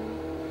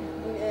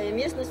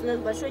 Местность у нас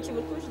Большой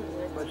Чивыркуй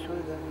называется? Большой,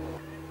 да.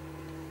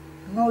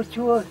 Ну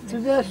чего,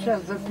 тебя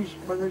сейчас запишешь,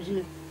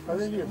 подожди,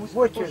 в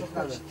очередь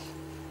надо.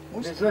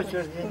 Без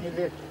очереди не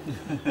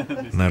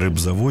лезь. На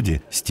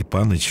рыбзаводе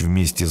Степаныч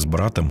вместе с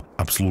братом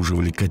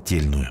обслуживали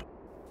котельную.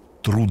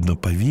 Трудно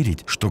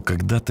поверить, что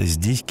когда-то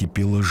здесь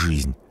кипела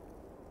жизнь.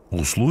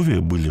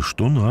 Условия были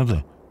что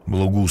надо.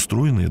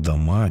 Благоустроенные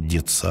дома,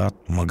 детсад,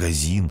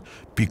 магазин,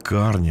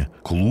 пекарня,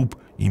 клуб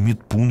и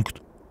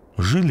медпункт.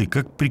 Жили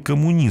как при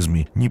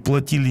коммунизме, не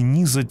платили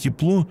ни за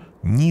тепло,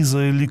 ни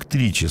за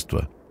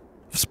электричество,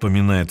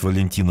 вспоминает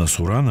Валентина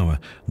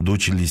Суранова,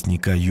 дочь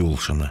лесника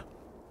Ёлшина.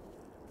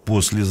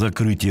 После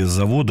закрытия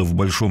завода в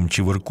Большом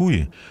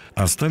Чивыркуе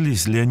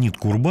остались Леонид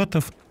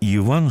Курбатов и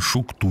Иван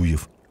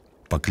Шуктуев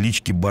по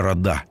кличке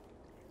Борода,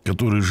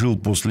 который жил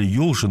после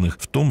Ёлшиных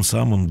в том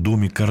самом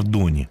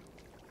доме-кордоне.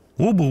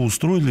 Оба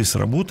устроились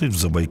работать в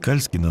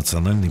Забайкальский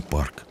национальный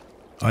парк.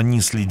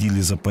 Они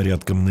следили за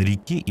порядком на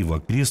реке и в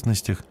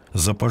окрестностях,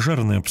 за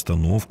пожарной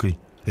обстановкой,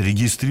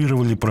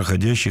 регистрировали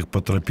проходящих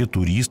по тропе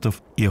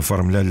туристов и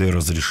оформляли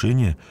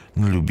разрешения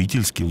на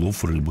любительский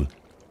лов рыбы.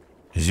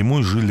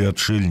 Зимой жили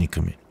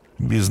отшельниками,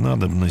 без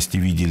надобности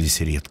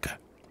виделись редко.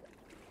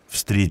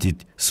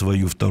 Встретить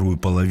свою вторую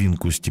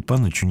половинку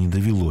Степанычу не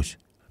довелось.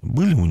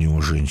 Были у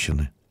него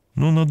женщины,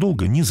 но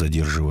надолго не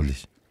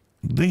задерживались.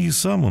 Да и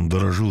сам он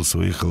дорожил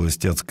своей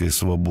холостяцкой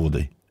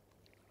свободой.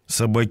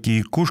 Собаки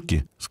и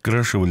кошки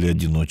скрашивали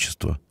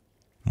одиночество.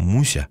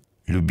 Муся,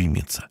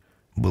 любимица,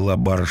 была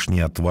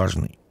барышней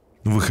отважной.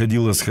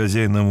 Выходила с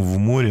хозяином в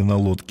море на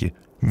лодке,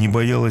 не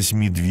боялась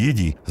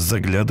медведей,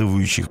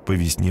 заглядывающих по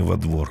весне во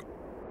двор.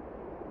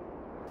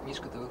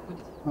 Мишка-то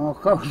выходит? А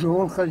как же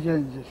он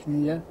хозяин здесь,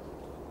 не я?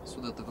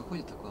 Сюда-то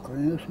выходит такое?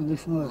 Конечно,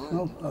 весной.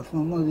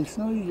 Основной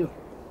весной идет.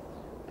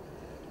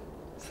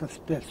 Со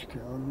спячки.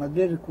 Он на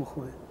берег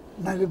уходит.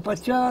 На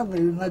Липотян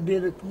или на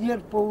берег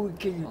Нерпа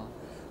выкинет.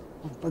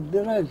 Он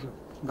подбирает же,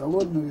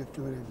 голодный в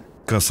это время.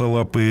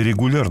 Косолапые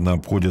регулярно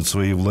обходят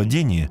свои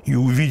владения, и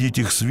увидеть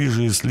их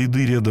свежие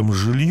следы рядом с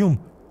жильем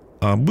 –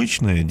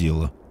 обычное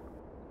дело.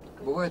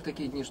 Бывают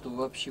такие дни, что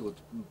вообще вот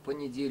по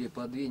неделе,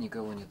 по две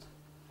никого нет?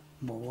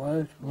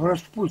 Бывает. В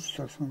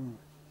распутье основном.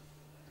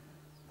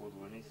 По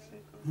 2 месяца?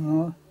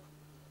 Ну,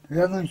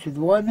 я нынче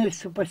 2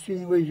 месяца почти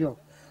не выезжал.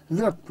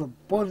 Летко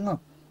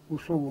поздно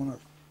ушел у нас.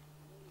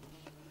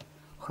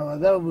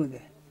 Холода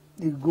были,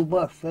 и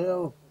губа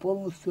стояла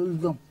полностью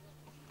льдом.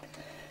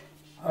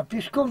 А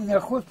пешком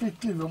неохота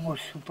идти, вы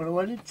можете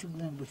провалиться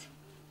где-нибудь.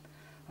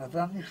 А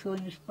там никто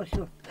не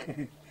спасет.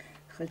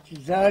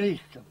 Хотите, загорись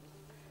там.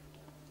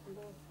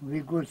 В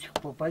игорчик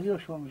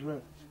попадешь, он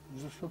же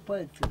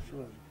засыпается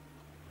сразу.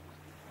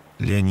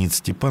 Леонид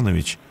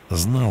Степанович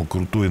знал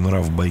крутой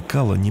нрав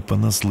Байкала не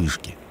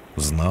понаслышке.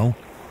 Знал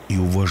и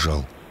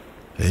уважал.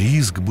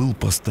 Риск был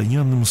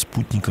постоянным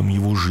спутником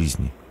его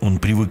жизни. Он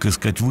привык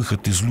искать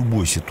выход из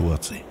любой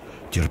ситуации,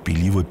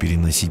 терпеливо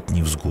переносить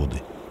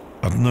невзгоды.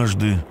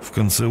 Однажды в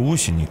конце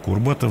осени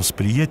Курбатов с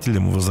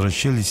приятелем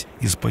возвращались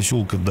из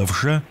поселка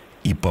Давша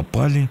и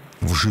попали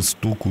в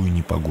жестокую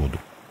непогоду.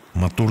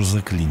 Мотор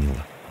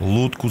заклинило,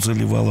 лодку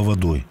заливало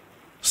водой,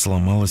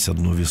 сломалось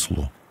одно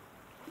весло.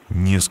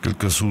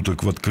 Несколько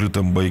суток в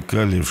открытом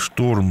Байкале в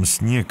шторм,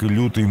 снег и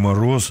лютый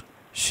мороз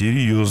 –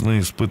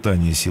 серьезное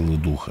испытание силы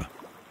духа.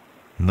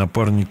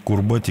 Напарник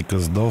Курбатика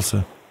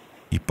сдался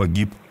и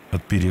погиб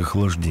от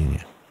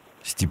переохлаждения.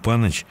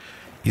 Степаныч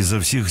изо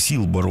всех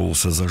сил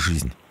боролся за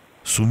жизнь,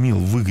 сумел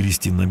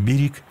выгрести на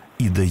берег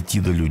и дойти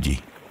до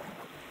людей.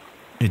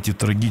 Эти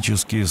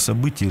трагические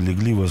события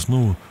легли в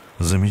основу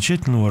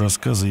замечательного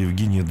рассказа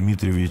Евгения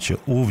Дмитриевича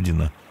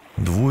Овдина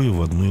 «Двое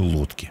в одной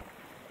лодке».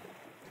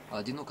 А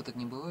одиноко так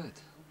не бывает?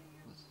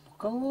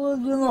 Кого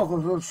одиноко?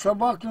 Вот с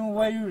собаками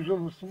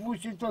воюю, с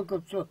Мусей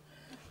только все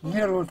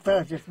нервы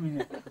тратят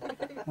меня.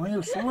 У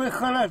них свой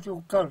характер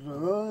у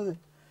каждого.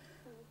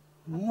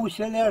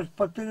 Муся ляжет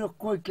поперек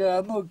койки,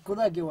 а ноги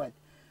куда девать?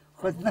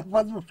 Хоть на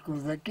подушку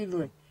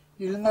закидывать.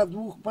 Или на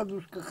 2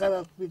 подушках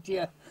раз спить.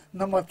 Я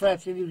на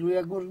матрасе вижу.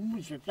 Я говорю,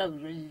 Муся, так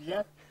же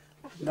нельзя.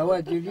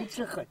 Давай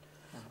делиться хоть.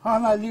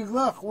 Она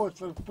легла, хвост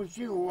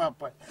спустила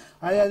лапой.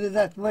 А я,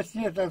 видать, во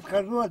сне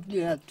отхожу от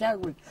нее,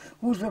 оттягиваю.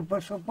 Утром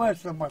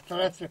просыпаюсь на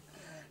матрасе.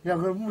 Я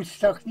говорю, Муся,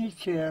 так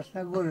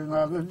нечестно. Говорю,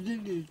 надо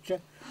делиться.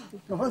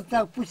 Вот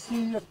так пусть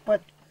ее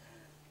спать.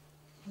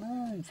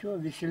 Ну, ничего,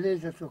 веселее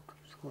зато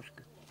с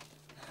кошкой.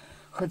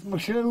 Хоть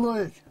мышей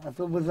ловит, а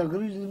то бы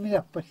загрызли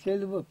меня в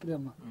постели бы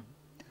прямо.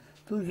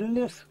 Тут же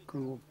лес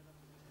кругом.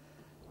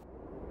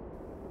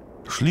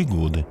 Шли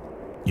годы.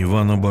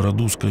 Ивана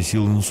Бороду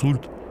скосил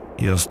инсульт,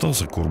 и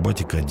остался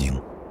Курбатик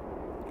один.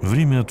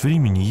 Время от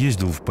времени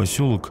ездил в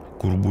поселок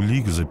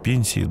Курбулик за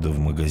пенсией да в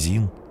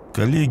магазин.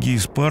 Коллеги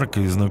из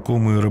парка и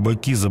знакомые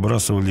рыбаки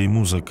забрасывали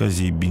ему с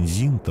оказией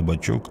бензин,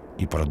 табачок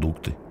и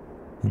продукты.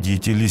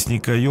 Дети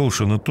лесника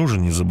Ёлшина тоже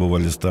не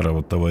забывали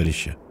старого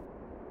товарища.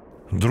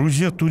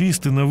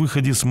 Друзья-туристы на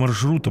выходе с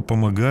маршрута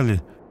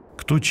помогали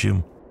кто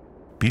чем.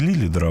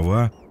 Пилили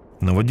дрова,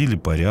 наводили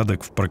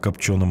порядок в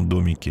прокопченном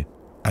домике.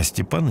 А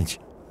Степаныч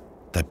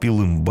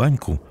топил им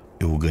баньку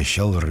и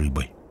угощал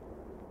рыбой.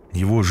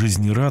 Его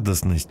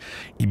жизнерадостность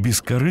и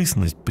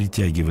бескорыстность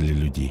притягивали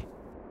людей.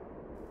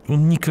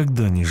 Он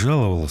никогда не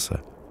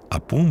жаловался, а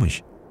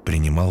помощь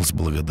принимал с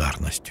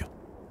благодарностью.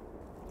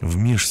 В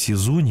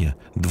межсезонье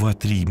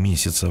 2-3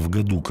 месяца в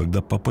году,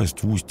 когда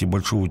попасть в устье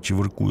Большого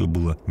Чивыркуя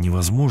было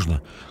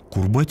невозможно,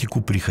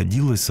 Курбатику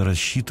приходилось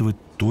рассчитывать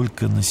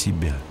только на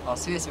себя. А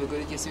связь, вы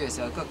говорите, связь,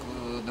 а как,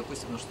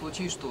 допустим,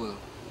 случись что?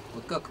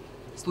 Вот как?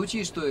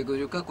 Случись что, я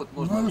говорю, как вот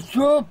можно... Ну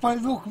что,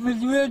 пойду к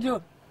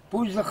медведю,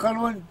 пусть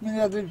захоронит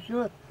меня, да и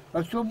все.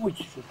 А что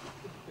мучиться?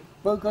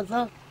 Только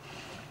так,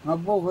 на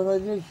Бога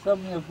надеюсь, сам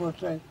меня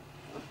хватает.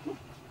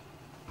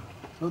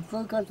 Вот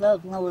только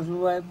так, на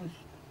выживаемость.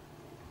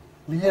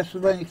 Меня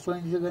сюда никто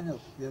не загонял,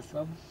 я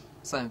сам.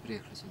 Сами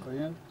приехали сюда?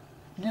 Понятно.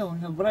 Не, у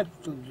меня братья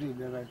тут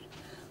жили раньше.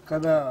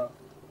 Когда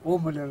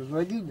омыли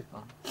разводили,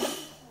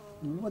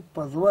 вот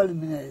позвали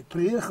меня. И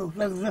приехал,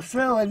 так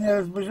застрял, они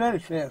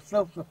разбежались, а я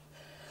остался,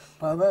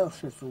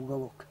 понравился этот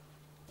уголок.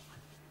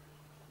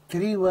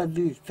 3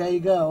 воды,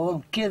 тайга,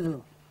 он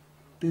кедров,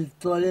 перед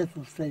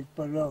туалетом стоит,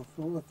 пожалуйста,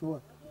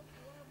 вот.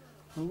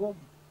 Вот,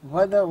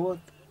 вода, вот.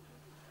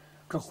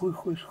 Какую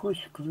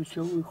хочешь,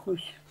 ключевую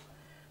хочешь,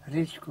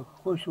 речку,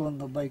 хочешь, вон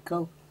на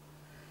Байкал.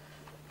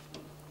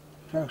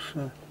 Так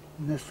что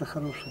место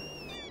хорошее.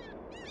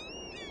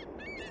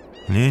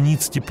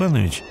 Леонид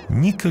Степанович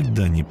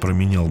никогда не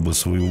променял бы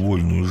свою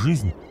вольную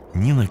жизнь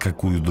ни на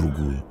какую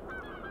другую.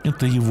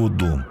 Это его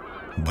дом.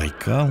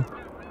 Байкал,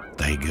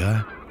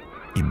 тайга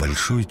и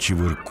Большой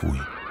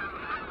Чивыркуй.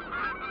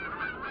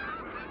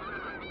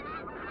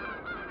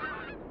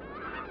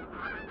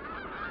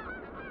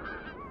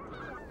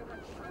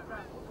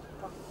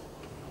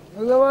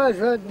 Ну давай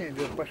задний,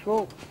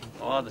 пошел.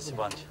 Ладно,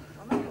 Степаныч.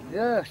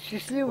 Я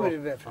счастливый,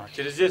 ребята.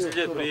 Через 10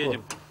 лет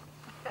приедем.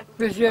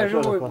 Если я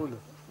живой буду.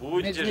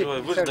 Будете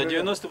живой. Вы же до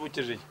 90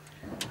 будете жить.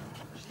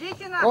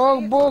 Ждите нас.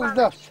 Как Бог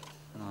даст.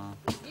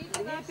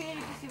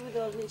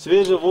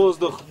 Свежий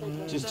воздух,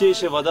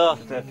 чистейшая вода.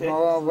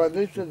 А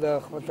воды-то,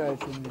 да,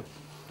 хватает мне.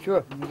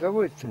 Че, не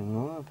забудьте?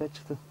 Ну, опять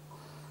что-то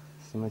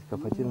снимать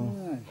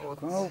копотину.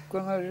 Кнопку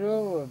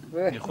нажал,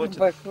 Не хочет?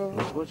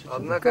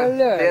 Однако,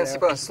 Леонид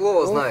Степанович,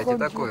 слово знаете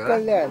такое,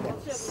 а?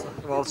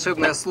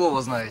 Волшебное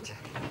слово знаете.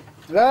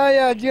 Да,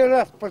 я один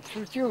раз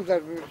подшутил,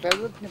 даже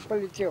вертолет не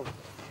полетел.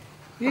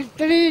 И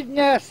 3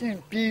 дня с ним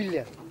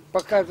пили,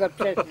 пока за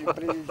 5 не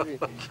привезли.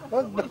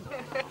 Вот.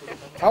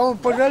 А он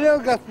пожалел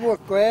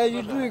господку, а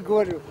я иду и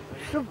говорю,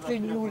 чтоб ты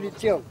не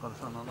улетел.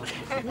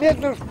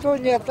 Метров 100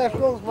 не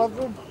отошел,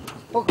 потом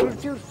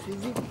покрутился,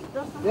 сидит.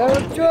 Я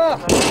говорю,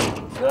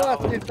 все,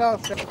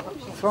 отлетался.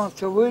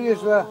 Солнце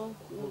вылезло,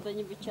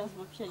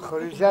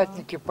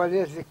 хрюзятники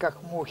полезли,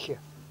 как мухи.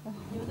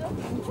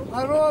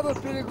 Народу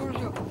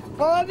перегрузил.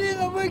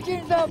 Половину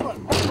выкинь за борт.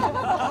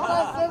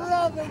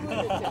 Надо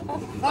вылететь.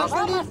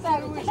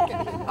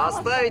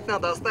 Оставить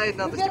надо,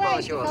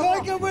 Степаныч, вас.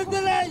 Только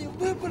выбирай,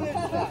 выбрать.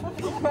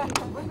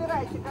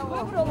 Выбирайте кого.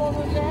 Выбрал он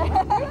уже.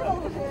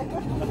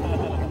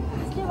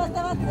 С кем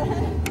оставаться?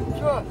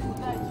 Что?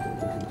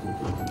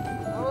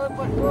 Давай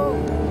пошел.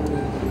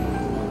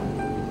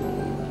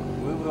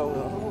 Выбрал,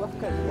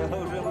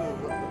 уже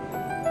выбрал.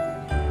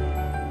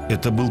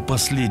 Это был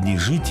последний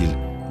житель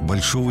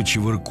Большого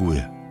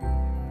Чивыркуя,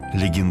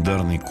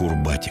 легендарный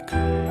Курбатик.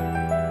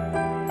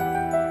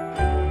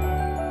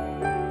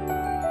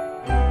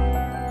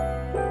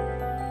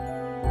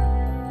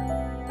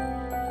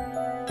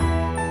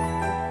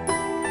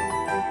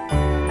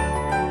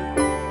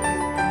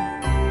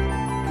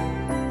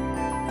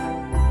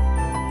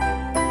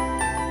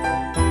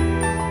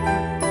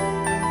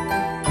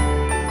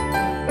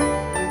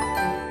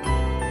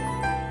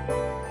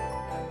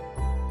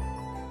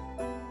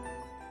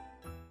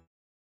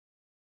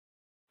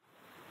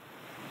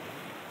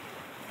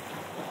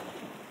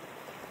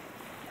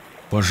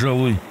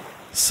 Пожалуй,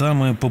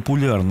 самая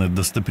популярная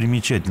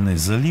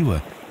достопримечательность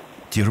залива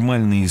 –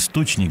 термальный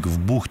источник в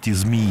бухте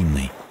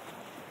Змеиной.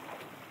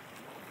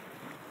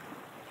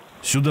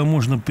 Сюда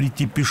можно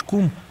прийти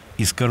пешком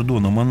из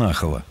кордона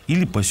Монахова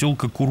или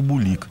поселка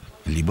Курбулик,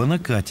 либо на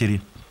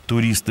катере.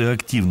 Туристы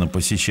активно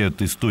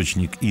посещают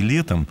источник и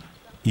летом,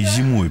 и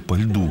зимой по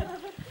льду.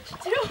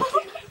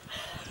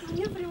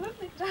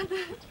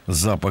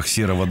 Запах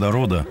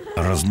сероводорода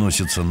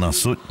разносится на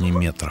сотни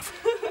метров.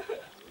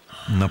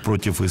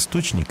 Напротив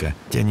источника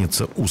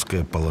тянется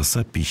узкая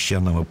полоса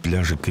песчаного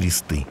пляжа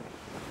Кресты.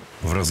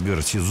 В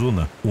разгар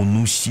сезона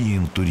он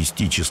усеян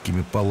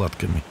туристическими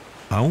палатками,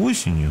 а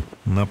осенью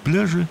на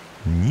пляже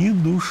ни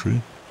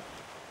души.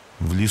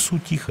 В лесу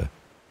тихо.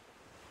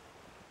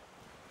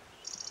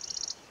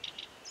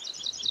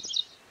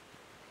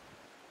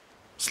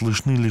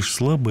 Слышны лишь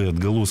слабые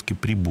отголоски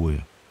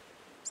прибоя.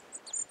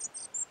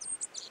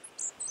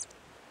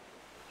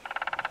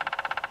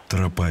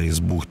 Тропа из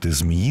бухты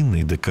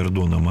Змеиной до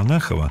кордона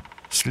Монахова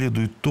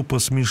следует то по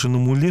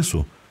смешанному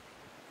лесу,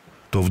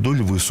 то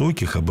вдоль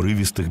высоких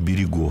обрывистых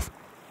берегов,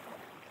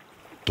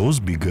 то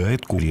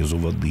сбегает к урезу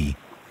воды.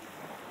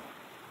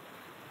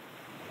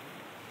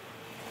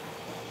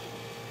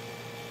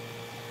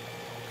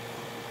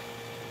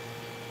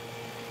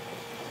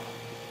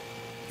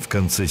 В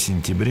конце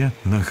сентября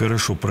на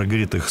хорошо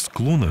прогретых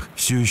склонах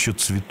все еще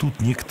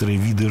цветут некоторые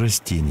виды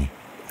растений,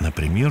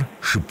 например,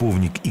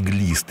 шиповник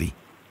иглистый.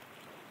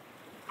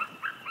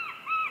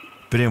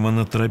 Прямо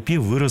на тропе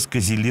вырос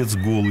козелец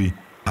голый,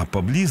 а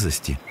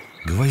поблизости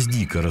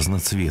гвоздика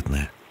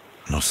разноцветная.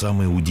 Но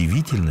самое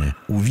удивительное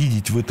 –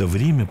 увидеть в это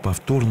время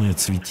повторное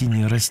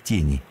цветение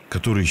растений,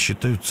 которые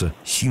считаются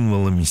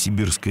символами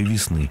сибирской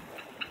весны.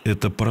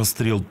 Это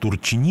прострел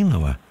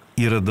турчининова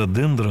и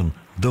рододендрон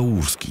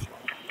даурский.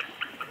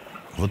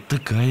 Вот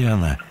такая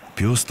она,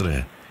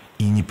 пестрая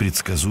и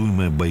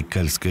непредсказуемая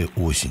байкальская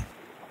осень.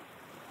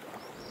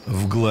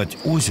 В гладь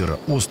озера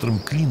острым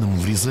клином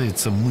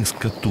врезается мыс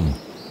Катун.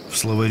 В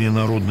словаре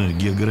народных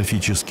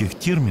географических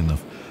терминов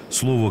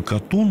слово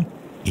 «катун»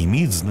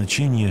 имеет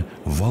значение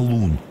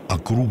 «валун»,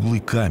 округлый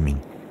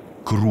камень,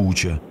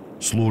 круча,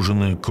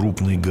 сложенная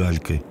крупной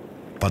галькой,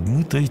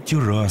 подмытая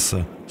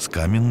терраса с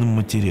каменным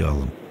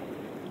материалом.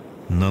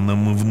 На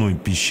намывной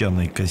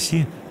песчаной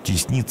косе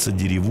теснится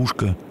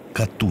деревушка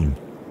Катунь.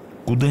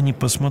 Куда ни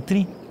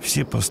посмотри,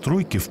 все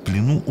постройки в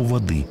плену у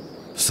воды.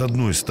 С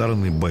одной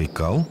стороны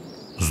Байкал,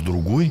 с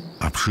другой –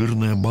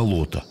 обширное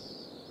болото.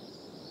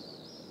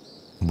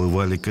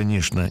 Бывали,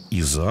 конечно,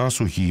 и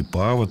засухи, и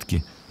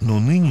паводки, но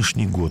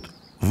нынешний год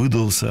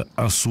выдался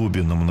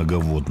особенно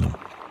многоводным.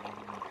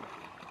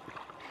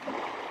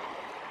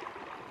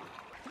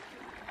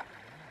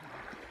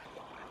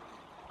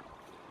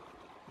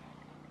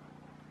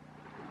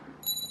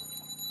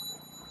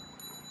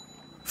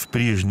 В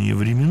прежние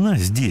времена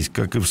здесь,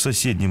 как и в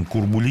соседнем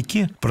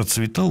Курбулике,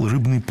 процветал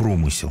рыбный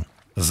промысел.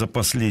 За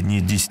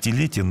последние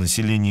десятилетия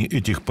население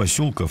этих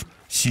поселков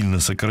сильно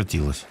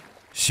сократилось.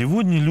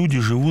 Сегодня люди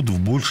живут в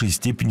большей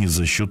степени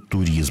за счет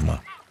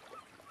туризма.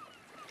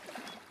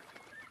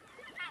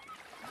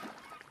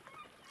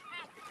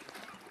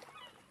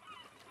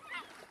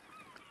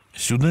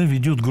 Сюда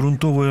ведет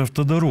грунтовая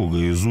автодорога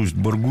из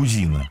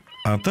Усть-Баргузина,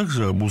 а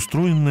также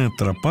обустроенная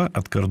тропа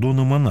от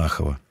кордона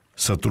Монахова.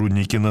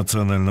 Сотрудники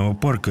национального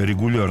парка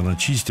регулярно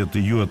чистят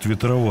ее от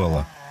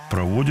ветровала,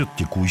 проводят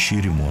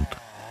текущий ремонт.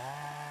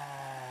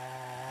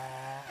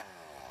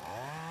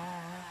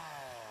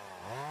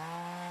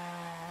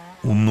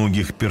 У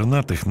многих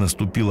пернатых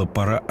наступила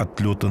пора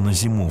отлета на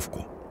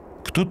зимовку.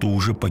 Кто-то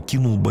уже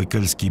покинул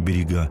Байкальские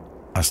берега,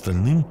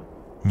 остальным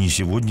не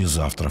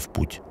сегодня-завтра в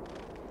путь.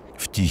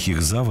 В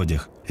тихих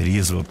заводях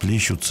резво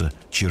плещутся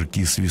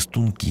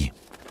черки-свистунки.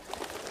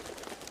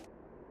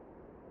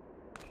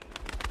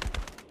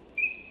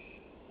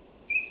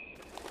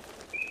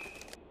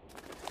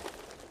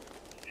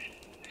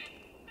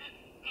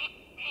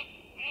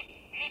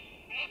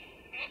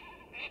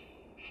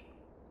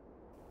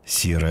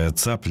 Серая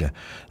цапля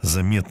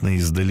заметна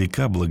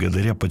издалека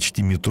благодаря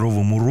почти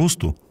метровому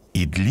росту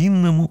и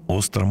длинному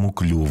острому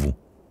клюву.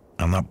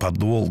 Она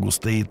подолгу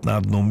стоит на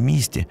одном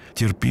месте,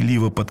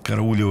 терпеливо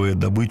подкарауливая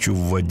добычу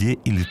в воде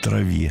или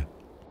траве.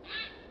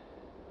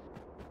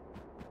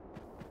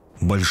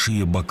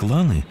 Большие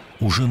бакланы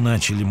уже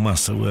начали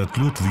массовый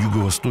отлет в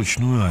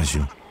Юго-Восточную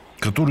Азию,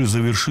 который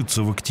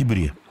завершится в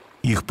октябре.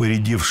 Их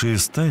поредевшие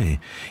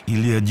стаи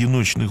или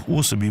одиночных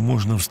особей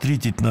можно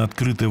встретить на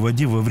открытой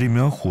воде во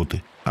время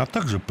охоты, а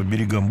также по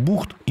берегам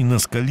бухт и на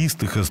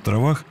скалистых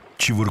островах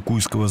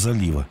Чивыркуйского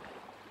залива.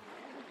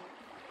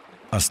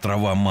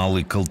 Острова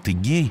Малый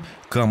Калтыгей,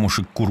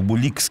 Камушек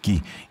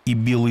Курбуликский и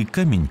Белый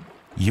камень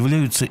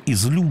являются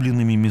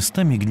излюбленными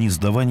местами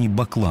гнездований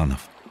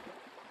бакланов.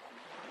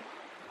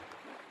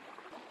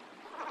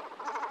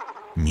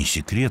 Не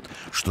секрет,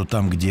 что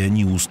там, где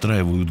они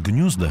устраивают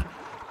гнезда,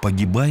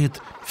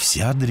 погибает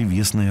вся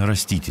древесная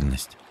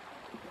растительность.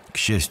 К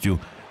счастью,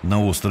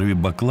 на острове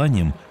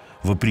Бакланем,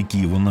 вопреки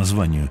его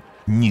названию,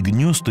 ни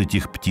гнезд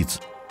этих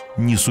птиц,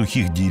 ни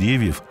сухих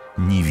деревьев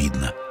не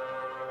видно.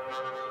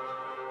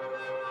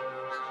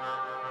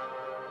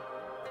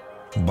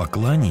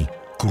 Бакланий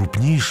 –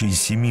 крупнейший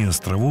из 7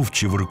 островов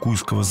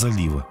Чивыркуйского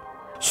залива.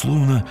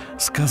 Словно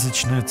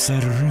сказочная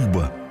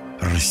царь-рыба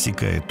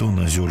рассекает он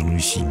озерную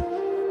синь.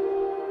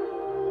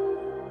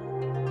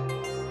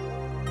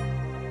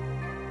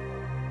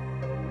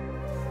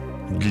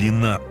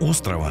 Длина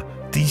острова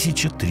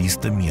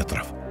 1300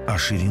 метров, а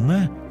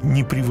ширина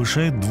не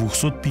превышает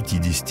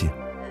 250.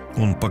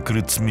 Он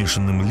покрыт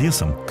смешанным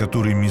лесом,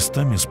 который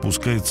местами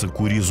спускается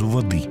к урезу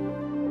воды.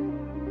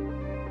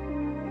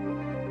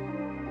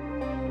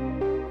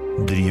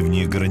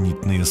 Древние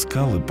гранитные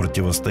скалы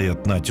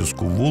противостоят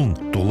натиску волн,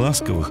 то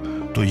ласковых,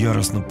 то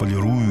яростно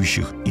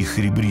полирующих их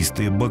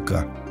ребристые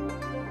бока.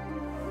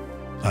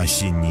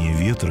 Осенние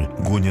ветры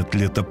гонят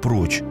лето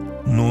прочь,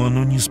 но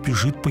оно не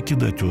спешит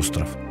покидать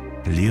остров.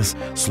 Лес,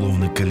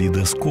 словно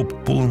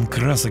калейдоскоп, полон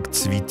красок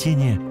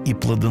цветения и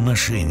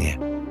плодоношения.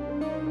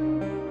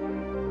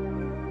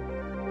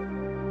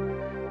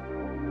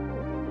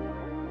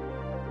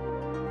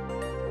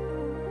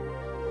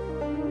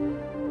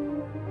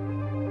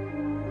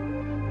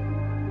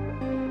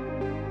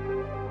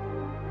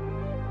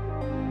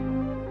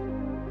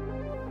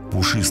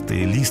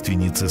 Пушистые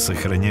лиственницы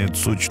сохраняют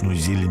сочную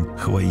зелень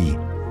хвои.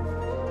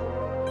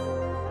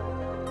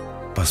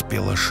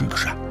 Поспела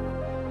шикша.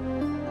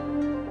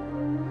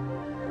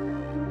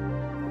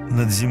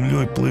 Над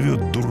землей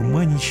плывет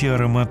дурманящий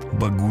аромат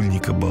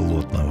багульника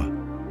болотного.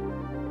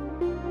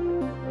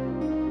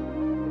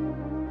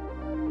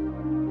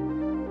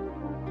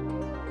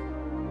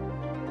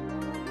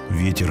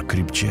 Ветер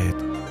крепчает,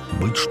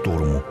 быть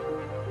шторму.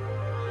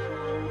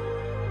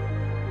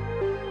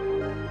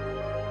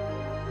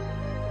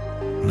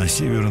 На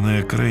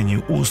северной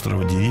окраине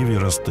острова деревья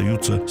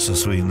расстаются со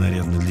своей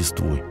нарядной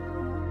листвой.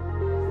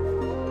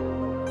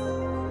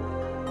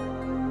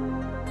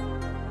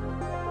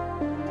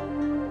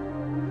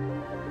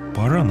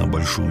 Пора на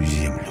большую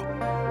землю.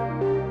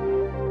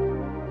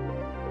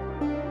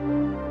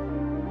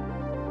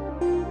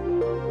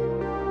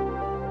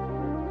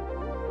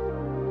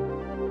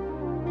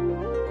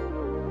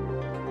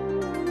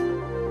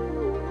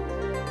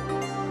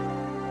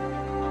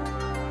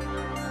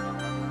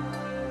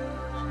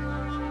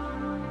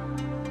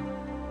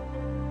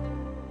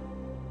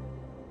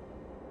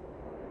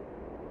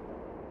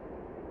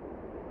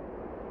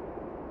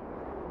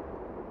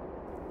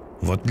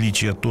 В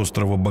отличие от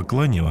острова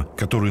Бакланева,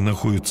 который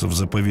находится в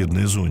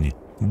заповедной зоне,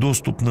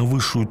 доступ на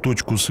высшую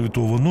точку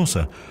Святого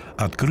Носа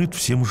открыт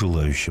всем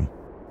желающим.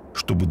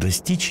 Чтобы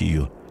достичь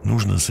ее,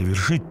 нужно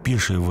совершить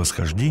пешее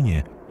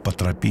восхождение по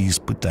тропе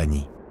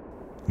испытаний.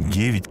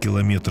 9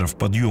 километров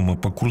подъема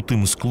по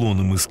крутым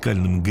склонам и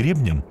скальным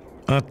гребням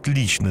 –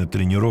 отличная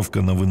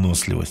тренировка на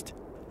выносливость.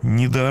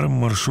 Недаром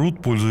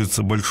маршрут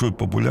пользуется большой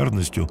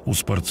популярностью у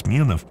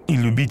спортсменов и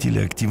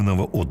любителей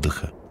активного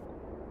отдыха.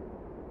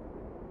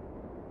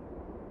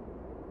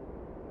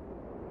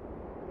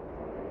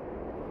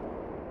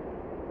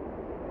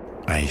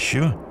 А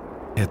еще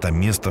это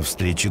место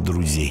встречи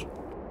друзей.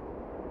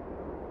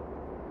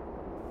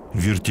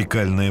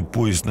 Вертикальная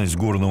поясность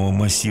горного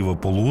массива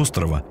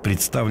полуострова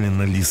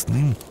представлена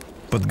лесным,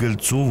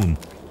 подгольцовым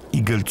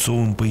и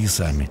гольцовым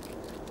поясами.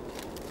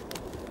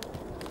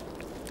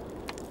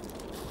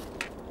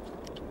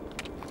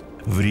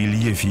 В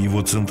рельефе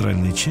его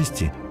центральной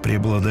части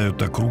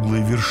преобладают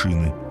округлые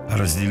вершины,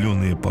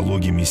 разделенные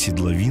пологими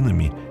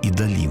седловинами и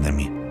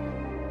долинами.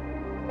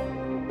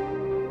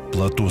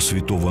 Плато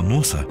Святого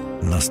Носа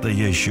 –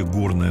 настоящая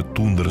горная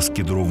тундра с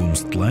кедровым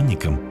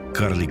стланником,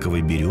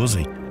 карликовой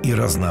березой и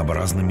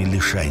разнообразными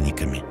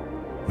лишайниками.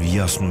 В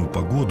ясную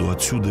погоду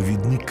отсюда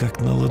видны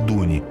как на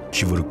ладони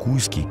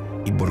Чивыркуйский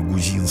и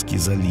Баргузинский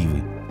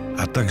заливы,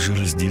 а также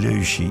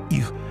разделяющие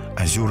их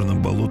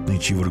озерно-болотный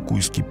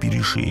Чивыркуйский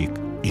перешеек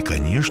и,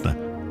 конечно,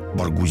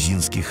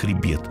 Баргузинский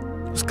хребет,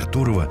 с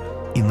которого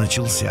и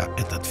начался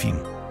этот фильм.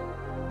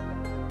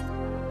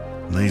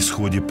 На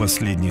исходе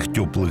последних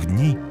теплых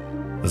дней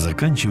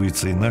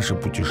заканчивается и наше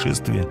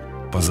путешествие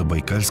по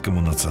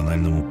Забайкальскому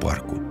национальному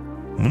парку.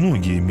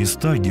 Многие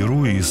места,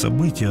 герои и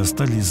события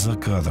остались за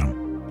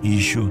кадром и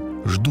еще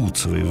ждут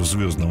своего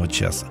звездного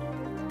часа.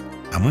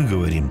 А мы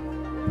говорим: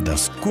 до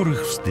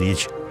скорых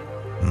встреч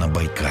на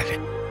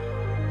Байкале.